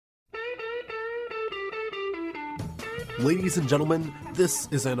Ladies and gentlemen, this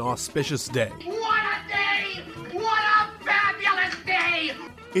is an auspicious day. What a day! What a fabulous day!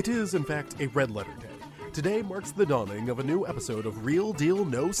 It is, in fact, a red letter day. Today marks the dawning of a new episode of Real Deal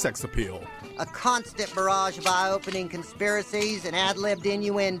No Sex Appeal. A constant barrage of eye-opening conspiracies and ad-libbed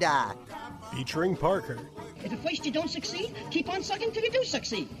innuendo. Featuring Parker. If at first you don't succeed, keep on sucking till you do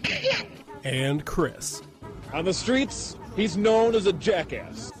succeed. And Chris. On the streets, he's known as a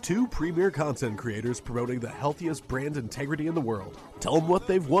jackass. Two premier content creators promoting the healthiest brand integrity in the world. Tell them what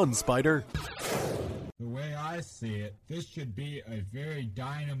they've won, Spider. The way I see it, this should be a very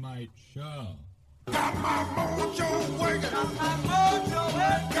dynamite show.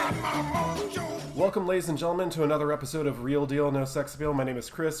 Welcome, ladies and gentlemen, to another episode of Real Deal No Sex Appeal. My name is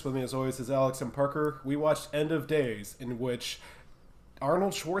Chris. With me, as always, is Alex and Parker. We watched End of Days, in which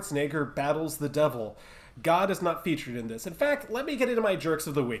Arnold Schwarzenegger battles the devil. God is not featured in this. In fact, let me get into my jerks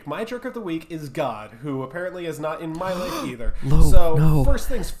of the week. My jerk of the week is God, who apparently is not in my life either. First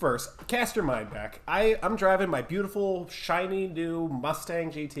things first, cast your mind back. I'm driving my beautiful, shiny new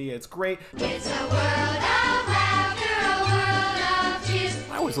Mustang GT. It's great. It's a world of laughter, a world of tears.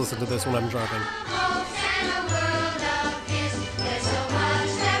 I always listen to this when I'm driving. Hopes and a world of peace. There's so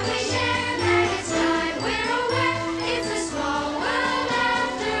much that we share that it's time we're aware. It's a small world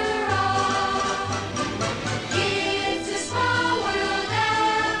after all. It's a small world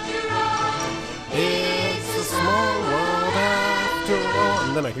after all. It's a small world after all.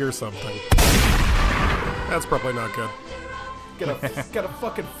 And then I hear something. That's probably not good. Got a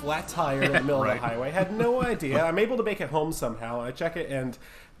fucking flat tire in the middle of the highway. Had no idea. I'm able to make it home somehow. I check it and...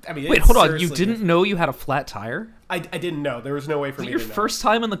 I mean, wait, hold on. You didn't know you had a flat tire? I didn't know. There was no way for me to know. Your first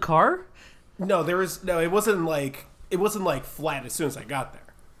time in the car? No, it wasn't like flat as soon as I got there.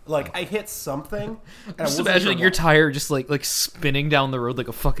 Like, I hit something. And Just imagining your tire just like spinning down the road like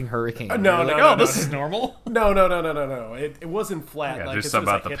a fucking hurricane. This is normal. No. It wasn't flat. Yeah, like, do something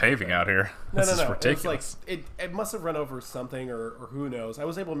about the paving out here. This is ridiculous. It must have run over something or who knows. I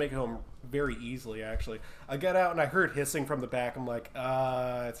was able to make it home very easily, actually. I got out and I heard hissing from the back. I'm like,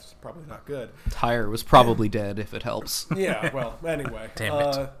 it's probably not good. Tire was probably dead, if it helps. Yeah, well, anyway. Damn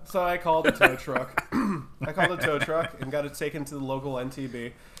it. So I called the tow truck. And got it taken to the local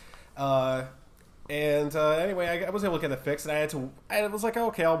NTB. Anyway, I was able to get it fixed, and I was like,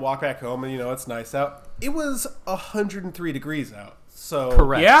 okay, I'll walk back home, and it's nice out. It was 103 degrees out. So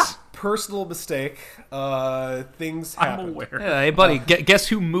correct. Yeah. Personal mistake. Things happen. I'm aware. Yeah, hey, buddy, guess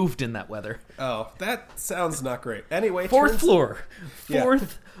who moved in that weather? Oh, that sounds not great. Anyway, Fourth floor. Yeah.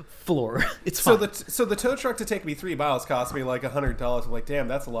 Floor. It's fine. So the tow truck to take me 3 miles cost me like $100. I'm like, damn,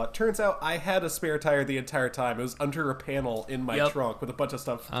 that's a lot. Turns out I had a spare tire the entire time. It was under a panel in my trunk with a bunch of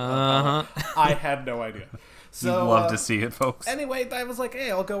stuff. I had no idea. So you'd love to see it, folks. Anyway, I was like,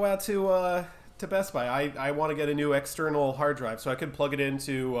 hey, I'll go out to Best Buy. I want to get a new external hard drive so I can plug it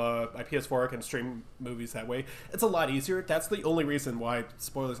into my PS4. I can stream movies that way. It's a lot easier. That's the only reason why,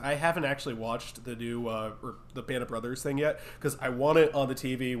 spoilers, I haven't actually watched the new or the Band of Brothers thing yet, because I want it on the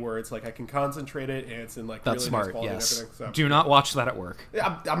TV where it's like I can concentrate it and it's in like that's really smart. nice quality Yes. and everything. So, do not watch that at work.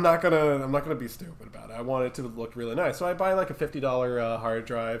 I'm not gonna be stupid about it. I want it to look really nice. So I buy like a $50 hard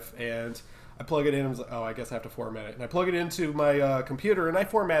drive and I plug it in. I was like, oh, I guess I have to format it. And I plug it into my computer and I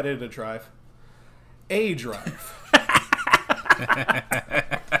formatted a drive. A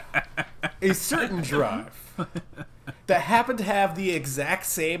certain drive that happened to have the exact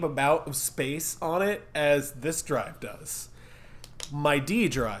same amount of space on it as this drive does. My D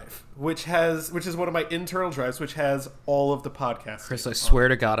drive, which is one of my internal drives, which has all of the podcasts. Chris, I swear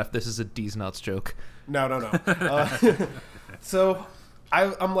to God, if this is a D's Nuts joke. No. So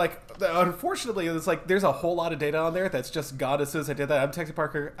I'm like, unfortunately, it's like there's a whole lot of data on there that's just gone as soon as I did that. I'm texting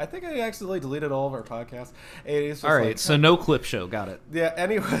Parker. I think I accidentally deleted all of our podcasts. All right, so no clip show. Got it. Yeah.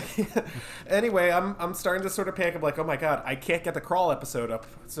 Anyway, I'm starting to sort of panic. I'm like, oh my god, I can't get the crawl episode up.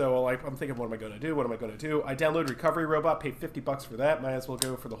 So like, I'm thinking, what am I going to do? I download Recovery Robot, pay $50 for that. Might as well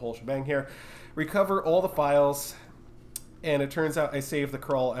go for the whole shebang here. Recover all the files, and it turns out I saved the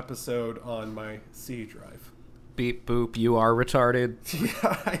crawl episode on my C drive. Beep boop, you are retarded.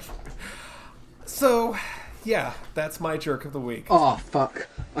 Yeah, that's my jerk of the week. Oh, fuck.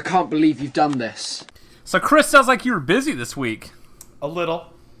 I can't believe you've done this. So Chris, sounds like you were busy this week. A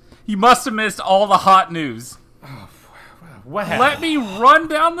little. You must have missed all the hot news. What happened? Let me run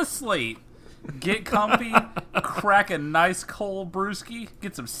down the slate. Get comfy, crack a nice cold brewski,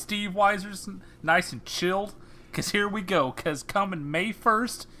 get some Steve Weisers nice and chilled, because here we go, because coming May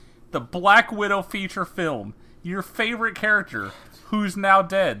 1st, the Black Widow feature film. Your favorite character, who's now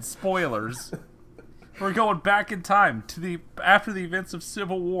dead. Spoilers. We're going back in time to after the events of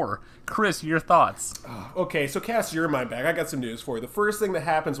Civil War. Chris, your thoughts? Okay, so cast your mind back. I got some news for you. The first thing that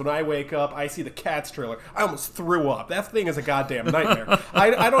happens when I wake up, I see the Cats trailer. I almost threw up. That thing is a goddamn nightmare.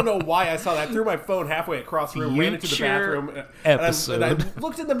 I don't know why I saw that. I threw my phone halfway across the room, ran into the bathroom, and I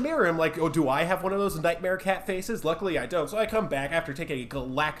looked in the mirror. I'm like, oh, do I have one of those nightmare cat faces? Luckily, I don't. So I come back after taking a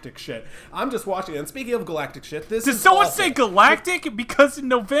galactic shit. I'm just watching it. And speaking of galactic shit, this Did is someone awful. say galactic? Because in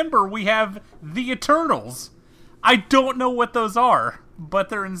November we have the Eternals. I don't know what those are, but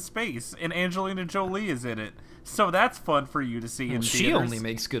they're in space, and Angelina Jolie is in it. So that's fun for you to see in She theaters. only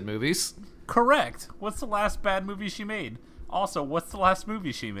makes good movies. Correct. What's the last bad movie she made? Also, what's the last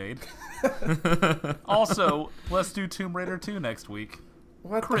movie she made? Also, let's do Tomb Raider 2 next week.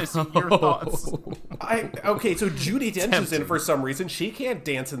 What Chris, your thoughts? Okay, so Judi Dench is in for some reason. She can't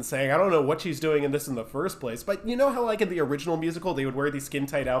dance and sing. I don't know what she's doing in this in the first place. But you know how, like, in the original musical, they would wear these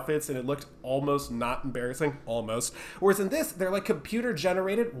skin-tight outfits and it looked almost not embarrassing? Almost. Whereas in this, they're, like,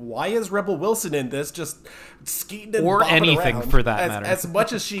 computer-generated. Why is Rebel Wilson in this just skeeting and Or bopping anything, around for that matter. As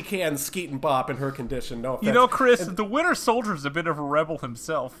much as she can skeet and bop in her condition. No offense. You know, Chris, the Winter Soldier's a bit of a rebel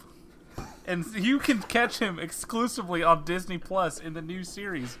himself. And you can catch him exclusively on Disney Plus in the new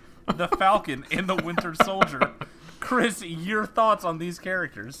series, The Falcon and the Winter Soldier. Chris, your thoughts on these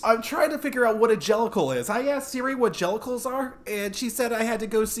characters? I'm trying to figure out what a jellicle is. I asked Siri what jellicles are, and she said I had to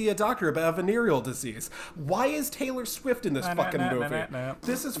go see a doctor about venereal disease. Why is Taylor Swift in this fucking movie?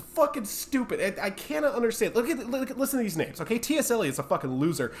 This is fucking stupid. I cannot understand. Listen to these names, okay? T.S. Eliot's a fucking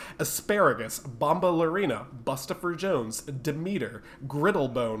loser. Asparagus, Bombalurina, Bustopher Jones, Demeter,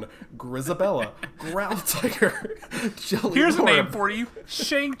 Griddlebone, Grisabella, Growl Tiger, Jelly Here's a Lord. name for you.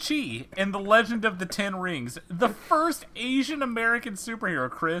 Shang-Chi and the Legend of the Ten Rings. The first Asian American superhero,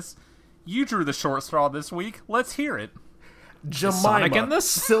 Chris. You drew the short straw this week. Let's hear it. Jemima, Sonic in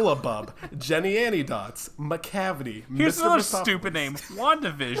this? Syllabub, Jenny Anydots, McCavity, Here's Mr. another Misophones. stupid name.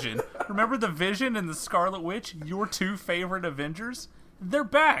 WandaVision. Remember the Vision and the Scarlet Witch? Your two favorite Avengers? They're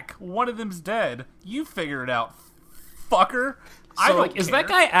back. One of them's dead. You figure it out, fucker. I So, don't like, is that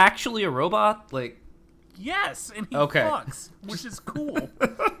care. guy actually a robot? Like, Yes, and he Okay. fucks, which is cool.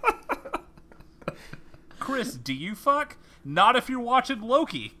 Chris, do you fuck? Not if you're watching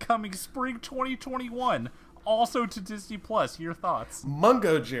Loki, coming spring 2021. Also to Disney Plus. Your thoughts?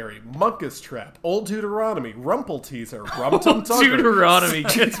 Mungo Jerry, Munkus Trap, Old Deuteronomy, Rumple Teaser, Rum Tum Tugger, Deuteronomy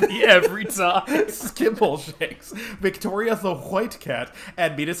gets me every time. Skimble Shakes, Victoria the White Cat,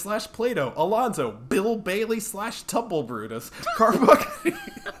 Admeta / Plato, Alonzo, Bill Bailey / Tumble Brutus, Carbuncle,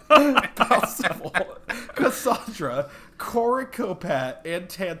 Parsifal, Cassandra, Coracopat, and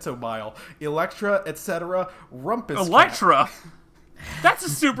Tantomile, Electra, etc., Rumpus Cat. Electra? That's a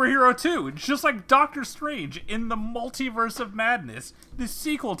superhero too, just like Doctor Strange in the Multiverse of Madness, the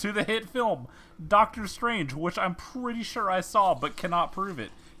sequel to the hit film Doctor Strange, which I'm pretty sure I saw but cannot prove it.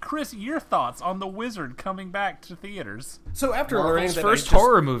 Chris, your thoughts on The Wizard coming back to theaters? So after Marvel's learning that first I just,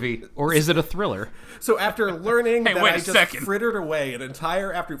 horror movie, or is it a thriller? So after learning Hey, that wait I a just second. frittered away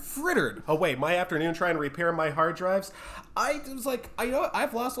my afternoon trying to repair my hard drives, I was like,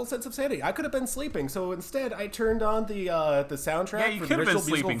 I've lost all sense of sanity. I could have been sleeping, so instead I turned on the soundtrack Yeah, you for the could have been original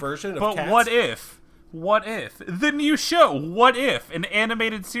musical sleeping. version of But Cats. what if the new show, What If, an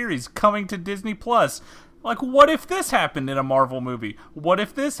animated series coming to Disney Plus? Like, what if this happened in a Marvel movie? What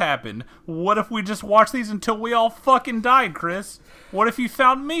if this happened? What if we just watched these until we all fucking died, Chris? What if you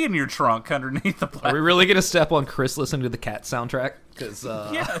found me in your trunk underneath the Are we platform? really gonna step on Chris listening to the Cat soundtrack? Because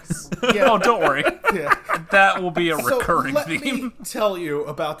Yes. Yeah. Oh, don't worry. Yeah. That will be a So recurring let theme. me tell you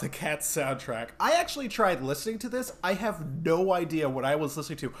about the Cats soundtrack. I actually tried listening to this. I have no idea what I was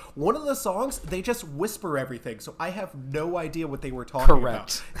listening to. One of the songs, they just whisper everything, so I have no idea what they were talking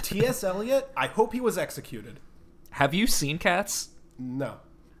Correct. about. T.S. Eliot, I hope he was executed. have you seen Cats? No.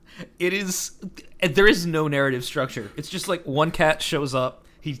 It is. There is no narrative structure. It's just like one cat shows up,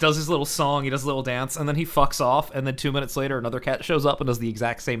 he does his little song, he does a little dance, and then he fucks off, and then 2 minutes later, another cat shows up and does the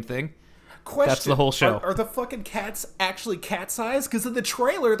exact same thing. Question, That's the whole show. Are the fucking cats actually cat-sized? Because in the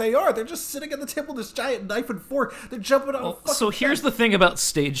trailer, they are. They're just sitting at the table with this giant knife and fork. They're jumping on a fucking So here's bed. the thing about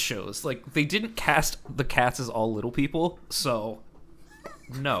stage shows. Like, they didn't cast the cats as all little people, so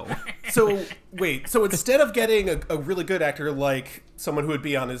no. So, wait. So instead of getting a really good actor like someone who would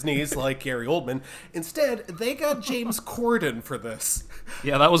be on his knees like Gary Oldman, instead, they got James Corden for this.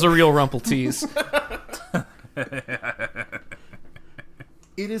 Yeah, that was a real rumple tease.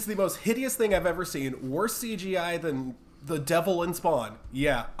 It is the most hideous thing I've ever seen. Worse CGI than The Devil in Spawn.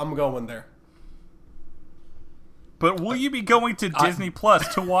 Yeah, I'm going there. But will you be going to Disney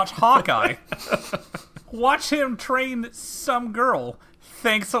Plus to watch Hawkeye? Watch him train some girl.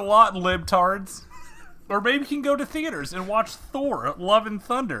 Thanks a lot, libtards. Or maybe you can go to theaters and watch Thor, Love and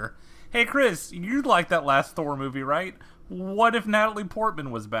Thunder. Hey, Chris, you'd like that last Thor movie, right? What if Natalie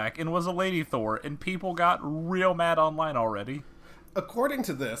Portman was back and was a Lady Thor and people got real mad online already? According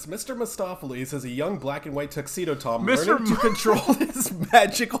to this, Mr. Mistopheles is a young black and white tuxedo Tom Mr. learning to control his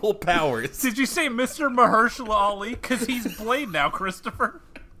magical powers. Did you say Mr. Mahershala Ali? Because he's Blade now, Christopher.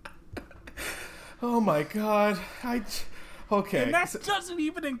 Oh my god. Okay. And that doesn't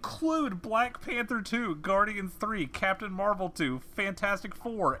even include Black Panther 2, Guardians 3, Captain Marvel 2, Fantastic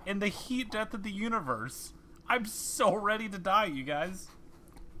Four, and the heat death of the universe. I'm so ready to die, you guys.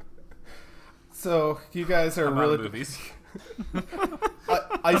 So, you guys are I'm out really... of movies.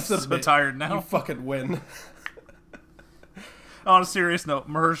 I submit. So tired now. You fucking win. On a serious note,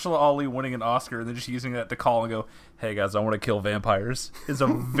 Mahershala Ali winning an Oscar and then just using that to call and go, hey guys, I want to kill vampires, is a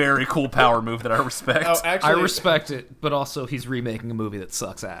very cool power move that I respect. Oh, actually, I respect it, but also he's remaking a movie that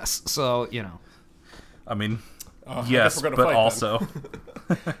sucks ass. So, you know. I mean, I yes, guess we're but gonna fight, also...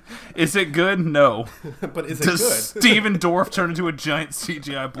 Is it good? No. But is it Does good? Steven Dorff turn into a giant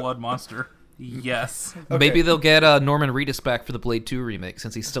CGI blood monster? Yes. Okay. Maybe they'll get Norman Reedus back for the Blade 2 remake,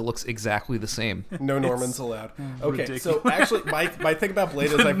 since he still looks exactly the same. No Normans allowed. Okay, ridiculous. so actually, my thing about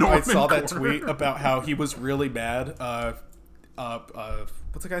Blade is I Norman saw that Corner. tweet about how he was really mad. What's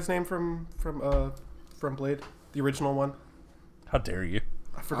the guy's name from Blade? The original one? How dare you?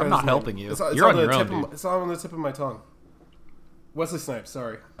 I forgot I'm his not name. helping you. It's You're on the your tip own, of dude. it's on the tip of my tongue. Wesley Snipes,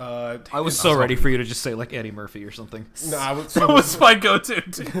 sorry. I was so ready for you to just say, like, Eddie Murphy or something. No, I was, That was my go-to,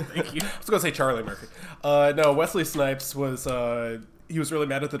 too. Thank you. I was going to say Charlie Murphy. No, Wesley Snipes was... he was really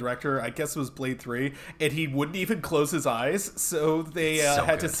mad at the director. I guess it was Blade 3. And he wouldn't even close his eyes, so they So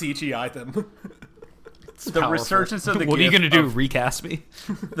had good. to CGI them. The resurgence of the What are you gif going to do, of- recast me?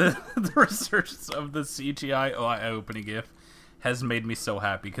 the resurgence of the CGI eye-opening GIF has made me so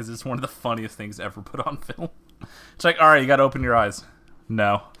happy because it's one of the funniest things ever put on film. It's like, all right, you got to open your eyes.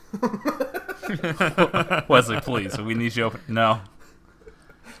 No. Wesley, please, we need you to open. No.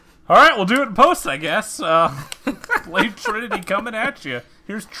 All right, we'll do it in post, I guess. Blade Trinity coming at you.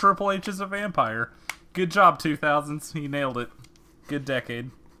 Here's Triple H as a vampire. Good job, 2000s. He nailed it. Good decade.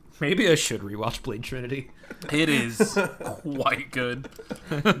 Maybe I should rewatch Blade Trinity. It is quite good,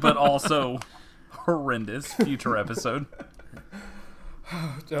 but also horrendous. Future episode.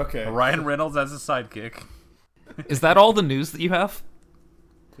 Okay. Ryan Reynolds as a sidekick. Is that all the news that you have?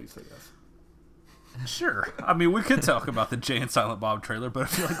 Please say yes. Sure. I mean, we could talk about the Jay and Silent Bob trailer, but I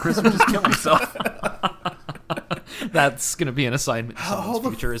feel like Chris would just kill himself. That's going to be an assignment in How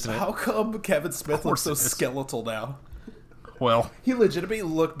someone's future, isn't it? How come Kevin Smith looks so it is. skeletal now? Well, He legitimately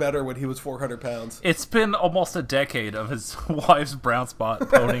looked better when he was 400 pounds. it's been almost a decade of his wife's brown spot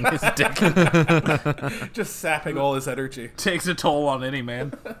boning his dick. Just sapping all his energy. Takes a toll on any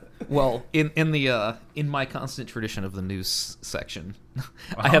man. Well, in my constant tradition of the news section,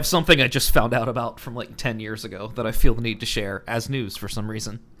 I have something I just found out about from like 10 years ago that I feel the need to share as news for some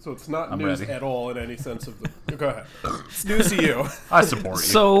reason. So it's not I'm news ready. at all in any sense of the... Go ahead. It's news to you. I support you.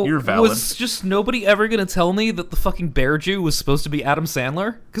 So, You're valid. was just nobody ever going to tell me that the fucking Bear Jew was supposed to be Adam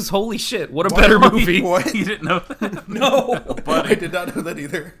Sandler? Because holy shit, what a better movie. What? You didn't know that? No! I did not know that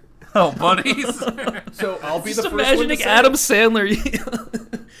either. Oh, buddies. So I'll be Just the first one to imagining say Adam it.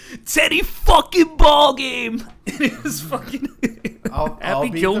 Sandler. Teddy fucking ball game. And it was fucking I'll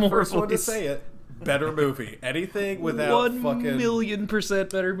Happy be Gilmore the first one to voice. say it. Better movie. Anything without 1,000,000%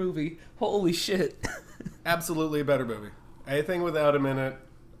 better movie. Holy shit. Absolutely a better movie. Anything without him in it.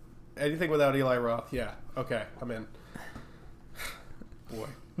 Anything without Eli Roth. Yeah. Okay. I'm in. Boy.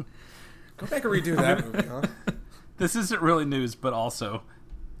 Go back and redo that movie, huh? This isn't really news, but also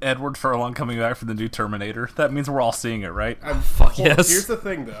Edward Furlong coming back for the new Terminator. That means we're all seeing it, right? Fuck yes. Here's the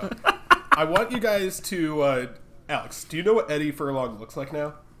thing, though. I want you guys to... Alex, do you know what Eddie Furlong looks like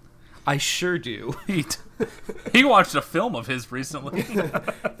now? I sure do. He watched a film of his recently.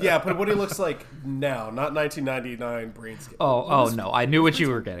 Yeah, but what he looks like now, not 1999 brain skin. Oh no, I knew what you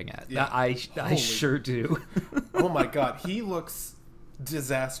were getting at. Yeah. I Holy- sure do. Oh my god, he looks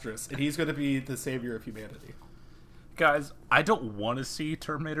disastrous, and he's going to be the savior of humanity. Guys, I don't want to see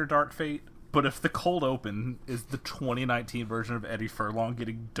Terminator Dark Fate, but if the cold open is the 2019 version of Eddie Furlong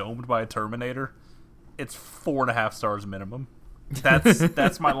getting domed by a Terminator, it's 4.5 stars minimum.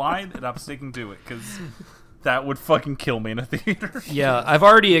 That's my line, and I'm sticking to it, because that would fucking kill me in a theater. Yeah, I've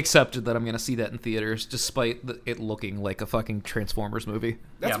already accepted that I'm going to see that in theaters, despite it looking like a fucking Transformers movie.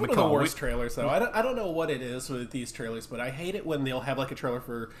 That's Yeah, one but of the come on, worst trailers, though. I don't know what it is with these trailers, but I hate it when they'll have like a trailer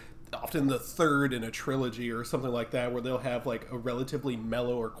for often the third in a trilogy or something like that, where they'll have like a relatively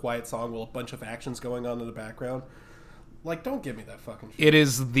mellow or quiet song with a bunch of actions going on in the background. Like, don't give me that fucking shit. It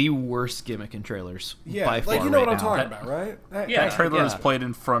is the worst gimmick in trailers. Yeah, by like, far you know right what I'm now. talking about, right? Yeah, That trailer is yeah. played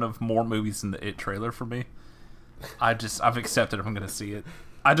in front of more movies than the It trailer for me. I've accepted if I'm going to see it.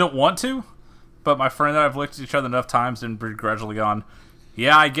 I don't want to, but my friend and I have looked at each other enough times and begrudgingly gone,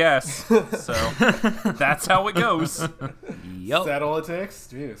 yeah, I guess. So that's how it goes. Yep. Is that all it takes?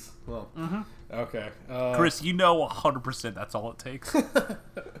 Jeez. Well, okay. Chris, you know 100% that's all it takes.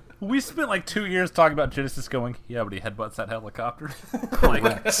 We spent like 2 years talking about Genesis going, yeah, but he headbutts that helicopter.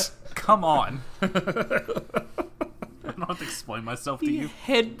 Like, come on. I don't have to explain myself to you.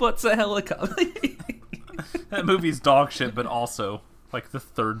 Headbutts a helicopter. That movie's dog shit, but also like the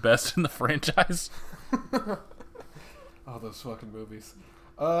third best in the franchise. Oh, those fucking movies.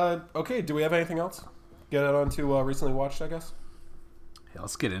 Okay, do we have anything else? Get it on to recently watched, I guess? Yeah,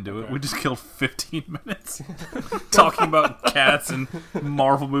 let's get into it. We just killed 15 minutes talking about cats and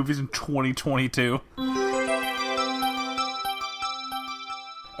Marvel movies in 2022.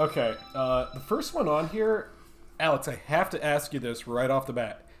 Okay, the first one on here, Alex, I have to ask you this right off the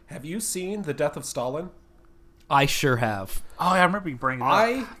bat. Have you seen The Death of Stalin? I sure have. Oh, yeah, I remember you bringing it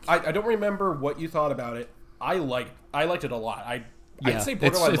up. I don't remember what you thought about it. I liked it a lot. I'd say it's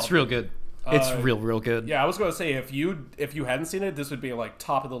borderline it's loved real it. good. It's real good. Yeah, I was going to say if you hadn't seen it, this would be like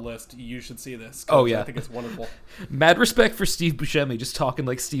top of the list. You should see this. Oh, yeah. I think it's wonderful. Mad respect for Steve Buscemi, just talking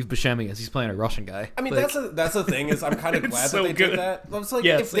like Steve Buscemi as he's playing a Russian guy. I mean, like, that's the thing is I'm kind of glad so that they good. did that. I was like,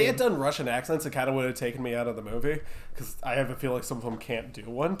 Yeah, if they had same. done Russian accents, it kind of would have taken me out of the movie because I have a feeling like some of them can't do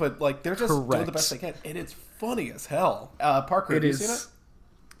one. But like they're just doing the Correct. best they can, and it's funny as hell. Parker, have you seen it?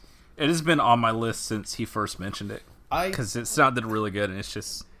 It has been on my list since he first mentioned it. Because it sounded really good, and it's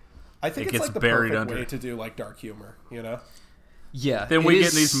just... I think it it's gets like the buried perfect under way it. to do like dark humor, you know? Yeah. Then it we get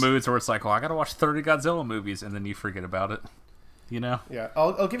is- in these moods where it's like, well, I gotta watch 30 Godzilla movies, and then you forget about it. You know? Yeah,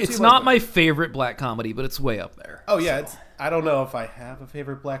 I'll give it to It's you. not my favorite black comedy, but it's way up there. Oh yeah, it's. I don't know if I have a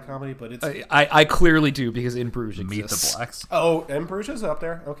favorite black comedy, but it's. I clearly do because In Bruges Meet exists. the Blacks. Oh, and Bruges is up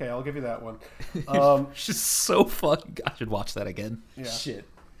there. Okay, I'll give you that one. It's just so fucking... I should watch that again. Yeah. Shit.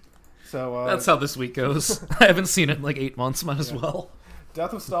 So That's how this week goes. I haven't seen it in like 8 months. Might as well.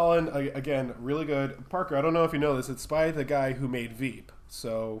 Death of Stalin, again, really good. Parker, I don't know if you know this. It's by the guy who made Veep.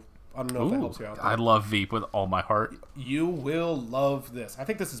 So I don't know if that helps you out. I love Veep with all my heart. You will love this. I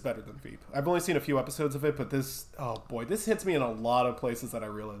think this is better than Veep. I've only seen a few episodes of it, but this, oh boy, this hits me in a lot of places that I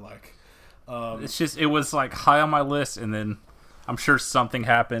really like. It's just, it was like high on my list, and then I'm sure something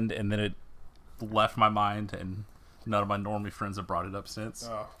happened, and then it left my mind, and none of my normie friends have brought it up since.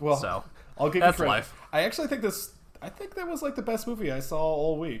 Well, so I'll give that's you credit. life. I actually think this. I think that was like the best movie I saw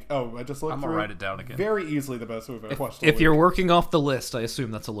all week. Oh, I just looked I'm through. gonna write it down again. Very easily the best movie I watched all If week. you're working off the list, I assume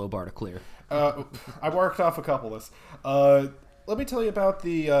that's a low bar to clear. I worked off a couple lists. Let me tell you about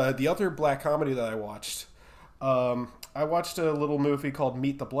the other black comedy that I watched. I watched a little movie called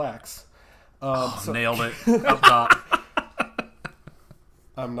Meet the Blacks. Nailed it. Up top.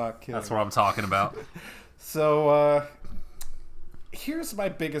 I'm not kidding. That's what I'm talking about. So, here's my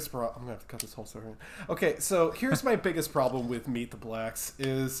biggest problem. I'm gonna have to cut this whole story. Okay, so here's my biggest problem with Meet the Blacks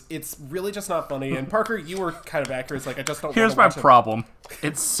is it's really just not funny. And Parker, you were kind of accurate. It's like I just don't. Here's wanna my watch it. problem.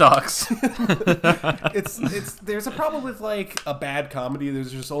 It sucks. It's there's a problem with like a bad comedy.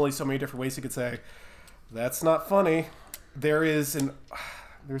 There's just only so many different ways you could say that's not funny. There's a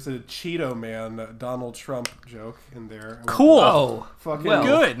Cheeto Man Donald Trump joke in there. Cool. Oh, Fucking well,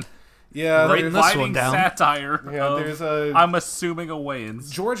 Good. yeah. Writing there's- this one down. Satire. Yeah, of- there's a- I'm assuming a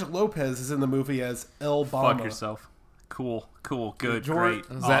Wayans. George Lopez is in the movie as El Fuck Bama. yourself. Cool. Good. George- Great.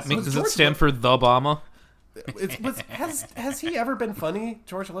 Does that mean? Was Does George it stand for the Obama? Has he ever been funny,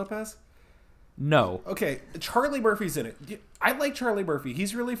 George Lopez? No. Okay, Charlie Murphy's in it. I like Charlie Murphy.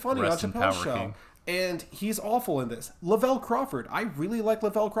 He's really funny Rest on in Chappelle's power, show. King. And he's awful in this. Lavelle Crawford. I really like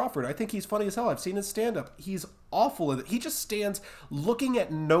Lavelle Crawford. I think he's funny as hell. I've seen his stand-up. He's awful in it. He just stands looking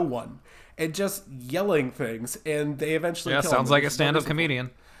at no one and just yelling things, and they eventually Yeah, kill him. sounds like a There's no stand-up reason comedian.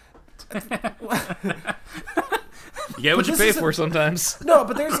 You get what you this pay isn't- for sometimes. No,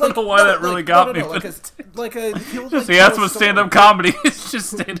 but there's like know why that really got me, Like a he'll, like, See, that's tell a what stand-up story. comedy is. Just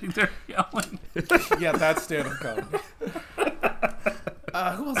standing there yelling. Yeah, that's stand-up comedy.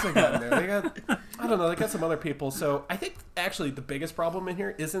 Who else they got in there? They got, I don't know, they got some other people. So I think actually the biggest problem in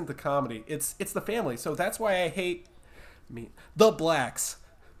here isn't the comedy. It's the family. So that's why I hate the blacks.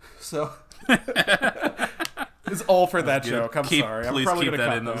 So It's all for that joke. I'm sorry. I'm Please probably keep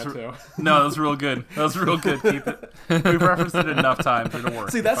going to that cut in. that, too. No, that was real good. That was real good. Keep it. We've referenced it enough times. It'll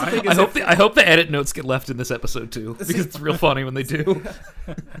work. See, that's the thing. I hope the edit notes get left in this episode too, because it's real funny when they do.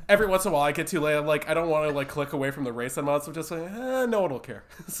 Every once in a while, I get too late. I'm like, I don't want to like click away from the race I'm on, so I'm just like, no one will care.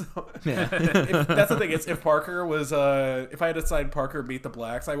 So, that's the thing. Is if Parker was, if I had decided Parker beat the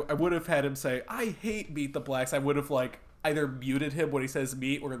blacks, I would have had him say, "I hate beat the blacks." I would have like either muted him when he says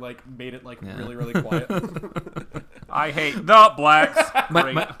meat or like made it like really really quiet. I hate the blacks.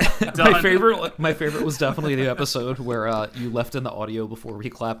 My favorite was definitely the episode where you left in the audio before we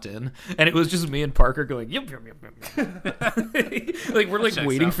clapped in, and it was just me and Parker going yum yum yum yum. Like we're like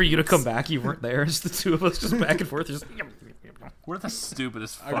waiting for you to come back. You weren't there. It's the two of us just back and forth. Just yum, yum, yum, yum. We're the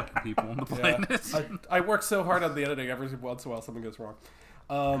stupidest fucking people on the planet. I work so hard on the editing. Every once in a while, something goes wrong.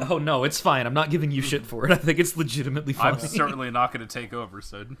 Oh no, it's fine. I'm not giving you shit for it. I think it's legitimately funny. I'm certainly not going to take over,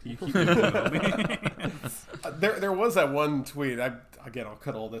 so you keep it me. There was that one tweet. Again, I'll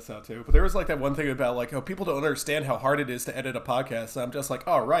cut all this out too. But there was like that one thing about like, people don't understand how hard it is to edit a podcast. So I'm just like,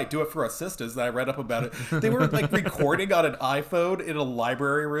 all right, do it for us sisters. And I read up about it. They were like recording on an iPhone in a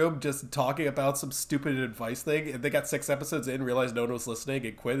library room, just talking about some stupid advice thing. And they got 6 episodes in, realized no one was listening,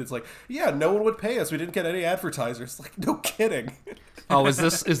 and quit. It's like, yeah, no one would pay us. We didn't get any advertisers. Like, no kidding. Oh, is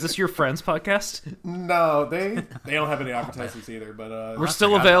this your friend's podcast? No, they don't have any advertisers either. But we're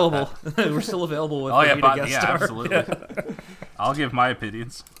still available. We're still available with absolutely. Yeah. I'll give my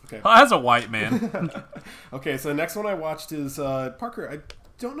opinions. Okay. As a white man. Okay, so the next one I watched is Parker. I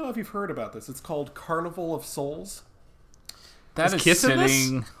don't know if you've heard about this. It's called Carnival of Souls. That is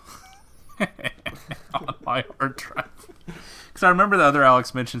sitting on my hard drive. Because I remember the other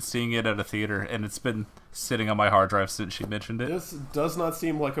Alex mentioned seeing it at a theater, and it's been sitting on my hard drive since she mentioned it. This does not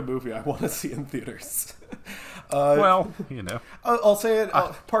seem like a movie I want to see in theaters. Well, you know. I'll say it,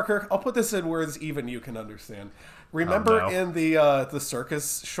 Parker. I'll put this in words even you can understand. Remember in the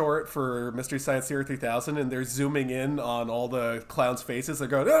circus short for Mystery Science Theater 3000, and they're zooming in on all the clowns' faces. They're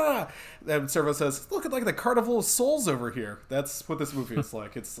going, ah! And Servo says, look at like the Carnival of Souls over here. That's what this movie is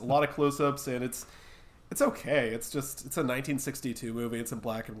like. It's a lot of close-ups, and it's okay. It's a 1962 movie. It's in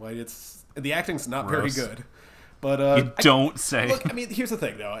black and white. The acting's not very good. But you don't say. Look, I mean, here's the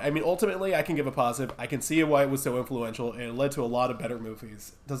thing, though. I mean, ultimately, I can give a positive. I can see why it was so influential, and it led to a lot of better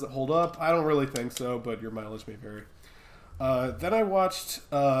movies. Does it hold up? I don't really think so, but your mileage may vary. Then I watched...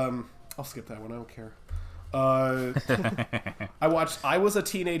 I'll skip that one. I don't care. I watched I Was a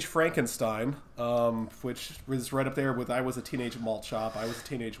Teenage Frankenstein, which was right up there with I Was a Teenage Malt Shop, I Was a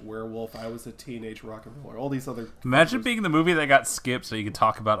Teenage Werewolf, I Was a Teenage Rock and Roller, all these other... Imagine being the movie that got skipped so you could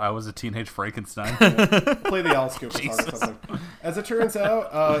talk about I Was a Teenage Frankenstein. Play the Alice Cooper song or something. As it turns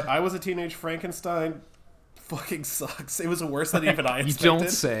out, I Was a Teenage Frankenstein fucking sucks. It was worse than even I expected. You don't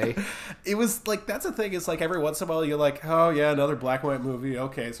say. It was like, that's the thing, is like every once in a while you're like, oh yeah, another black and white movie.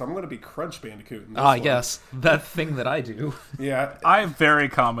 Okay, so I'm going to be Crunch Bandicoot in this one. Yes, that thing that I do. Yeah. I very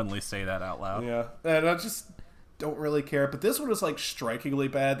commonly say that out loud. Yeah, and I just don't really care. But this one was like strikingly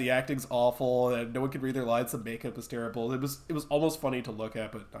bad. The acting's awful, and no one could read their lines. The makeup was terrible. It was almost funny to look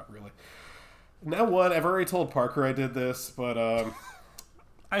at, but not really. Now one, I've already told Parker I did this, but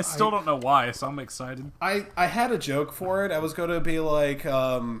I still don't know why, so I'm excited. I had a joke for it. I was going to be like,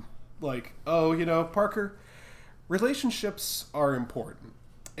 oh, you know, Parker, relationships are important.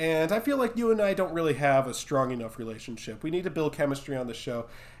 And I feel like you and I don't really have a strong enough relationship. We need to build chemistry on the show.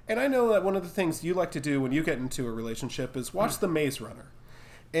 And I know that one of the things you like to do when you get into a relationship is watch The Maze Runner.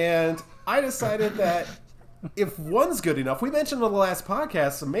 And I decided that if one's good enough, we mentioned on the last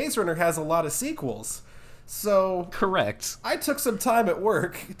podcast, The Maze Runner has a lot of sequels. So correct. I took some time at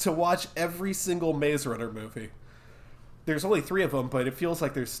work to watch every single Maze Runner movie. There's only 3 of them, but it feels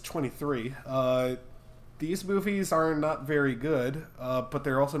like there's 23. These movies are not very good, but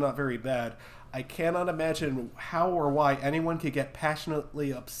they're also not very bad. I cannot imagine how or why anyone could get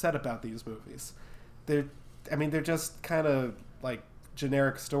passionately upset about these movies. They're just kind of like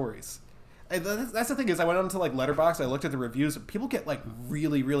generic stories. And that's the thing, is I went onto like Letterboxd, I looked at the reviews, and people get like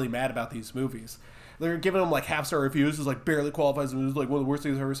really, really mad about these movies. They're giving them like half-star reviews. It's like barely qualifies as like one of the worst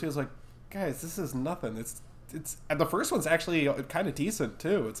things I've ever seen. It's like, guys, this is nothing. It's and the first one's actually kind of decent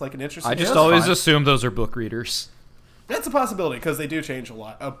too. It's like an interesting. I just always assume those are book readers. That's a possibility, because they do change a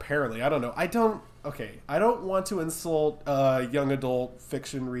lot. Apparently, I don't know. I don't want to insult young adult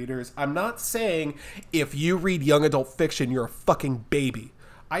fiction readers. I'm not saying if you read young adult fiction, you're a fucking baby.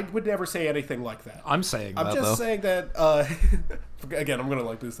 I would never say anything like that. I'm saying that, I'm just though. saying that, again, I'm going to,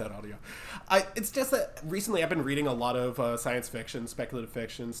 like, boost that audio. It's just that recently I've been reading a lot of science fiction, speculative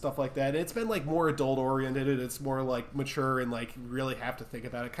fiction, stuff like that, and it's been, like, more adult-oriented, and it's more, like, mature and, like, really have to think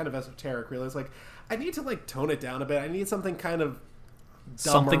about it, kind of esoteric, really. It's like, I need to, like, tone it down a bit. I need something kind of dumber.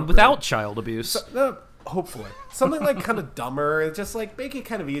 Something without child abuse. Hopefully. Something, like, kind of dumber, just, like, make it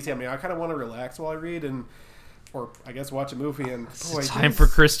kind of easy. I mean, I kind of want to relax while I read, or I guess watch a movie, and boy, It's time for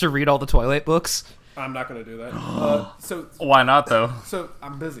Chris to read all the Twilight books. I'm not going to do that. So Why not, though? So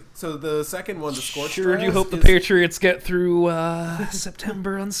I'm busy. So the second one, the Scorched Sure, do you Trials, hope the Patriots get through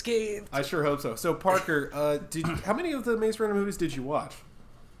September unscathed? I sure hope so. So Parker, how many of the Maze Runner movies did you watch?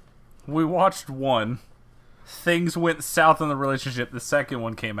 We watched one. Things went south in the relationship. The second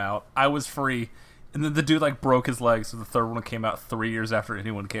one came out. I was free. And then the dude, like, broke his leg, so the third one came out 3 years after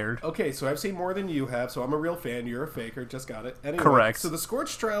anyone cared. Okay, so I've seen more than you have, so I'm a real fan. You're a faker. Just got it. Anyway, Correct. So the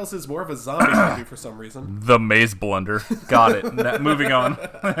Scorched Trials is more of a zombie movie for some reason. The Maze Blunder. Got it. Moving on.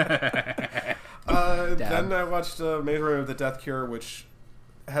 Then I watched Maze Runner: The Death Cure, which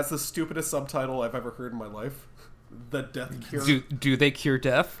has the stupidest subtitle I've ever heard in my life. The Death Cure. Do they cure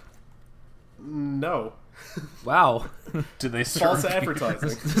death? No. Wow. Do they False serve advertising.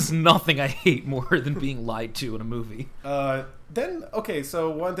 There's nothing I hate more than being lied to in a movie. Then, okay,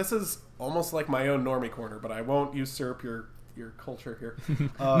 so this is almost like my own normie corner, but I won't usurp your culture here.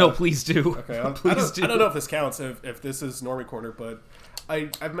 No, please do. Okay, Please do. I don't know if this counts, if this is normie corner, but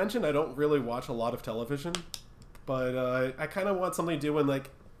I've mentioned I don't really watch a lot of television, but I kind of want something to do when,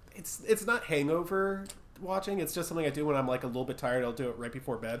 like, it's not hangover watching, it's just something I do when I'm, like, a little bit tired. I'll do it right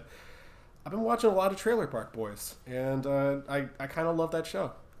before bed. I've been watching a lot of Trailer Park Boys, and I kind of love that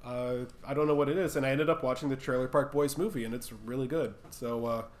show. I don't know what it is, and I ended up watching the Trailer Park Boys movie, and it's really good.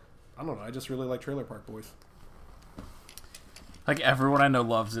 So, I don't know, I just really like Trailer Park Boys. Like, everyone I know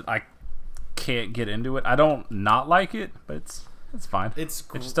loves it. I can't get into it. I don't not like it, but it's fine. It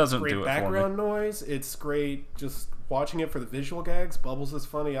just doesn't do it for me. Background noise. It's great just watching it for the visual gags. Bubbles is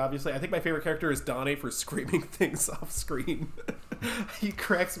funny, obviously. I think my favorite character is Donnie for screaming things off screen. He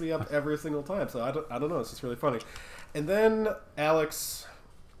cracks me up every single time. So I don't know. It's just really funny. And then, Alex,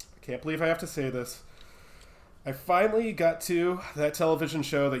 I can't believe I have to say this. I finally got to that television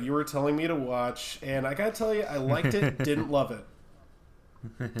show that you were telling me to watch, and I gotta tell you, I liked it, didn't love it.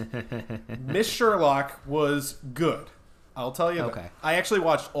 Miss Sherlock was good. I'll tell you. Okay. That. I actually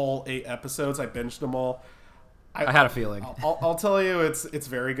watched all 8 episodes. I binged them all. I had a feeling. I'll tell you, it's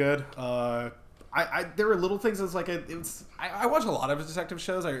very good. There were little things that's like I watch a lot of detective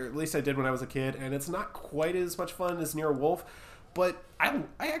shows, or at least I did when I was a kid, and it's not quite as much fun as Nero Wolfe, but I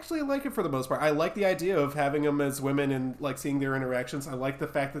actually like it for the most part. I like the idea of having them as women and, like, seeing their interactions. I like the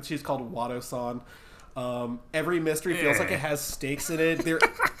fact that she's called Watto-san. Every mystery feels like it has stakes in it.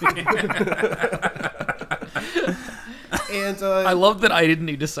 And I love that I didn't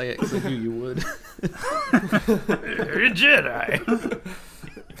need to say it because I knew you would. You're a Jedi.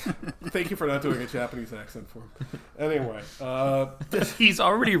 Thank you for not doing a Japanese accent for him. Anyway. He's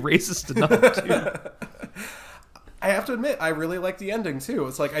already racist enough, too. I have to admit, I really like the ending, too.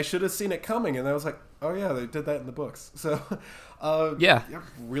 It's like, I should have seen it coming, and I was like, oh yeah, they did that in the books. So, yeah,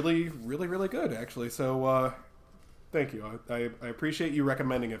 really, really, really good, actually. So, thank you. I appreciate you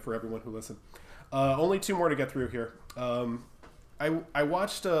recommending it for everyone who listened. Only 2 more to get through here. I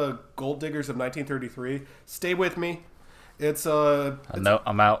watched Gold Diggers of 1933. Stay with me. No,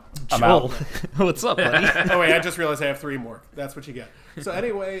 I'm out. Joel, what's up, buddy? Oh wait, I just realized I have 3 more. That's what you get. So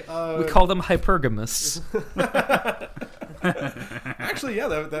anyway, we call them hypergamous. Actually, yeah,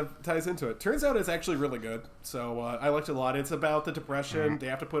 that ties into it. Turns out it's actually really good. So I liked it a lot. It's about the Depression. They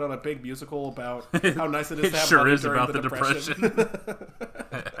have to put on a big musical about how nice it is to have sure money is during about the the Depression.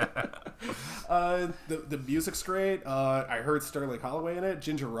 The music's great. I heard Sterling Holloway in it.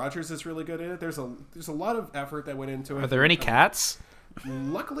 Ginger Rogers is really good in it. There's a lot of effort that went into it. Are there any cats?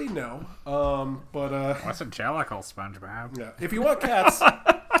 Luckily, no. But that's a Jellicle, SpongeBob. Yeah, if you want cats,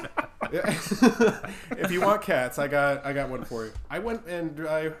 if you want cats, I got one for you. I went and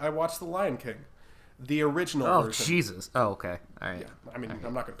I watched The Lion King, the original version. Oh Jesus! Oh, okay. All right. Yeah, I mean,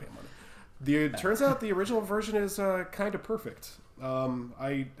 I'm not going to pay money. Turns out the original version is kind of perfect.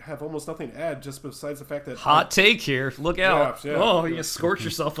 I have almost nothing to add, just besides the fact that hot take here. Look out! Yeah, oh, you scorch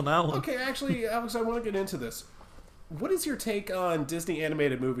yourself on that one. Okay, actually, Alex, I want to get into this. What is your take on Disney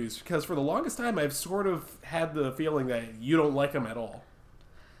animated movies? Because for the longest time, I've sort of had the feeling that you don't like them at all.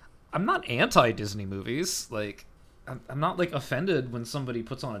 I'm not anti-Disney movies. Like, I'm not, like, offended when somebody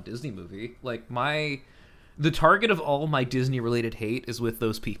puts on a Disney movie. Like, my The target of all my Disney-related hate is with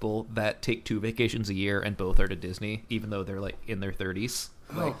those people that take 2 vacations a year and both are to Disney, even though they're like in their 30s.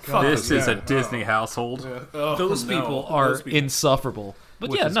 This is a Disney household. Yeah. Those people are insufferable. But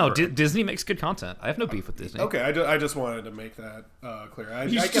Which yeah, is no, great. Disney makes good content. I have no beef with Disney. Okay, I just wanted to make that clear.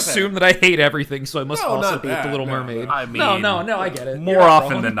 You just assume that I hate everything, so I must also hate The Little Mermaid. I mean, no, I get it. More You're not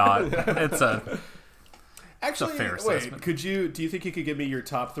often wrong. than not, it's a Actually, fair wait, assessment. do you think you could give me your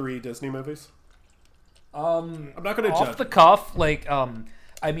top 3 Disney movies? I'm not going to Off judge. the cuff, like,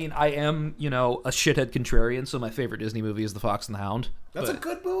 I mean, I am, a shithead contrarian, so my favorite Disney movie is The Fox and the Hound. That's a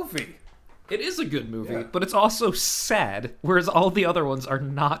good movie. It is a good movie, Yeah. but it's also sad, whereas all the other ones are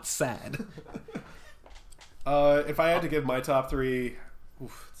not sad. If I had to give my top 3,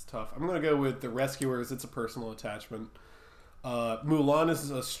 it's tough. I'm going to go with The Rescuers. It's a personal attachment. Mulan is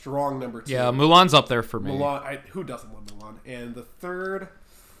a strong number 2. Yeah, Mulan's up there for me. Mulan. Who doesn't love Mulan? And the third.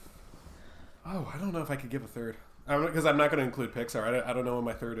 I don't know if I could give a third. Because I'm not going to include Pixar. I don't know what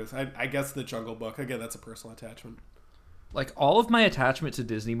my third is. I guess The Jungle Book. Again, that's a personal attachment. Like, all of my attachment to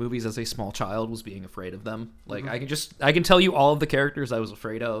Disney movies as a small child was being afraid of them. Like, I can tell you all of the characters I was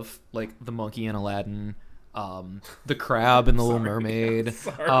afraid of, like the monkey in Aladdin, the crab in The Little Mermaid.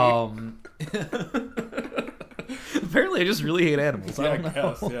 Apparently, I just really hate animals. I don't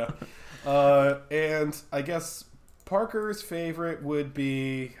know. Guess, yeah. And I guess Parker's favorite would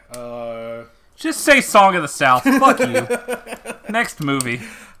be... just say Song of the South. Fuck you. Next movie.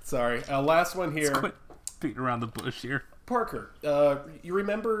 Sorry. Last one here. Let's quit beating around the bush here. Parker, you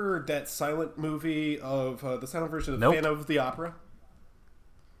remember that silent movie of the silent version of Nope. Phantom of the Opera?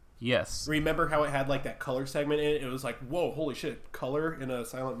 Yes. Remember how it had like that color segment in it? It was like, whoa, holy shit, color in a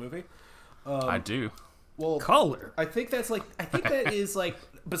silent movie? I do. Well, Color. I think that is like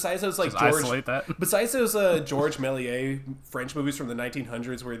besides those like Just isolate that. Besides those George Méliès French movies from the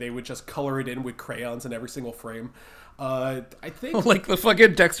 1900s where they would just color it in with crayons in every single frame. I think Like the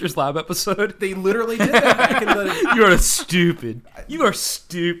fucking Dexter's Lab episode. they literally did that back in the. You are stupid. You are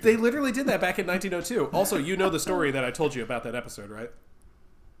stupid. They literally did that back in 1902. Also, you know the story that I told you about that episode, right?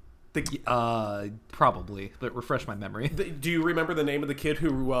 Probably, but refresh my memory. Do you remember the name of the kid who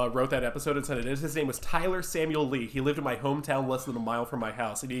wrote that episode and said it is? His name was Tyler Samuel Lee. He lived in my hometown, less than a mile from my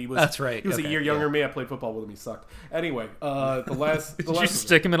house, and he was. That's right. He was Okay, a year younger than me. I played football with him. He sucked. Anyway, the last. Did you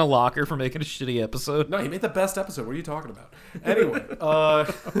stick him in a locker for making a shitty episode? No, he made the best episode. What are you talking about? Anyway,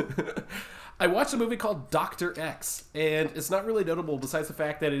 I watched a movie called Dr. X, and it's not really notable besides the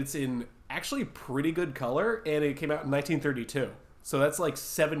fact that it's in actually pretty good color, and it came out in 1932. So that's like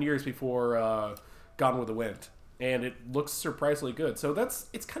 7 years before Gone with the Wind, and it looks surprisingly good. So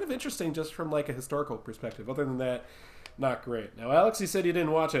it's kind of interesting just from like a historical perspective. Other than that, not great. Now, Alex, you said you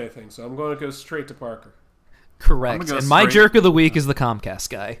didn't watch anything, so I'm going to go straight to Parker. Correct. go And my straight- jerk of the week is the Comcast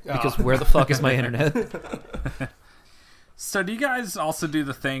guy, because where the fuck is my internet? So do you guys also do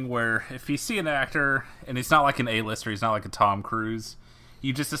the thing where if you see an actor and he's not like an A-lister, he's not like a Tom Cruise,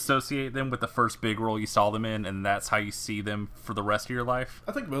 you just associate them with the first big role you saw them in, and that's how you see them for the rest of your life?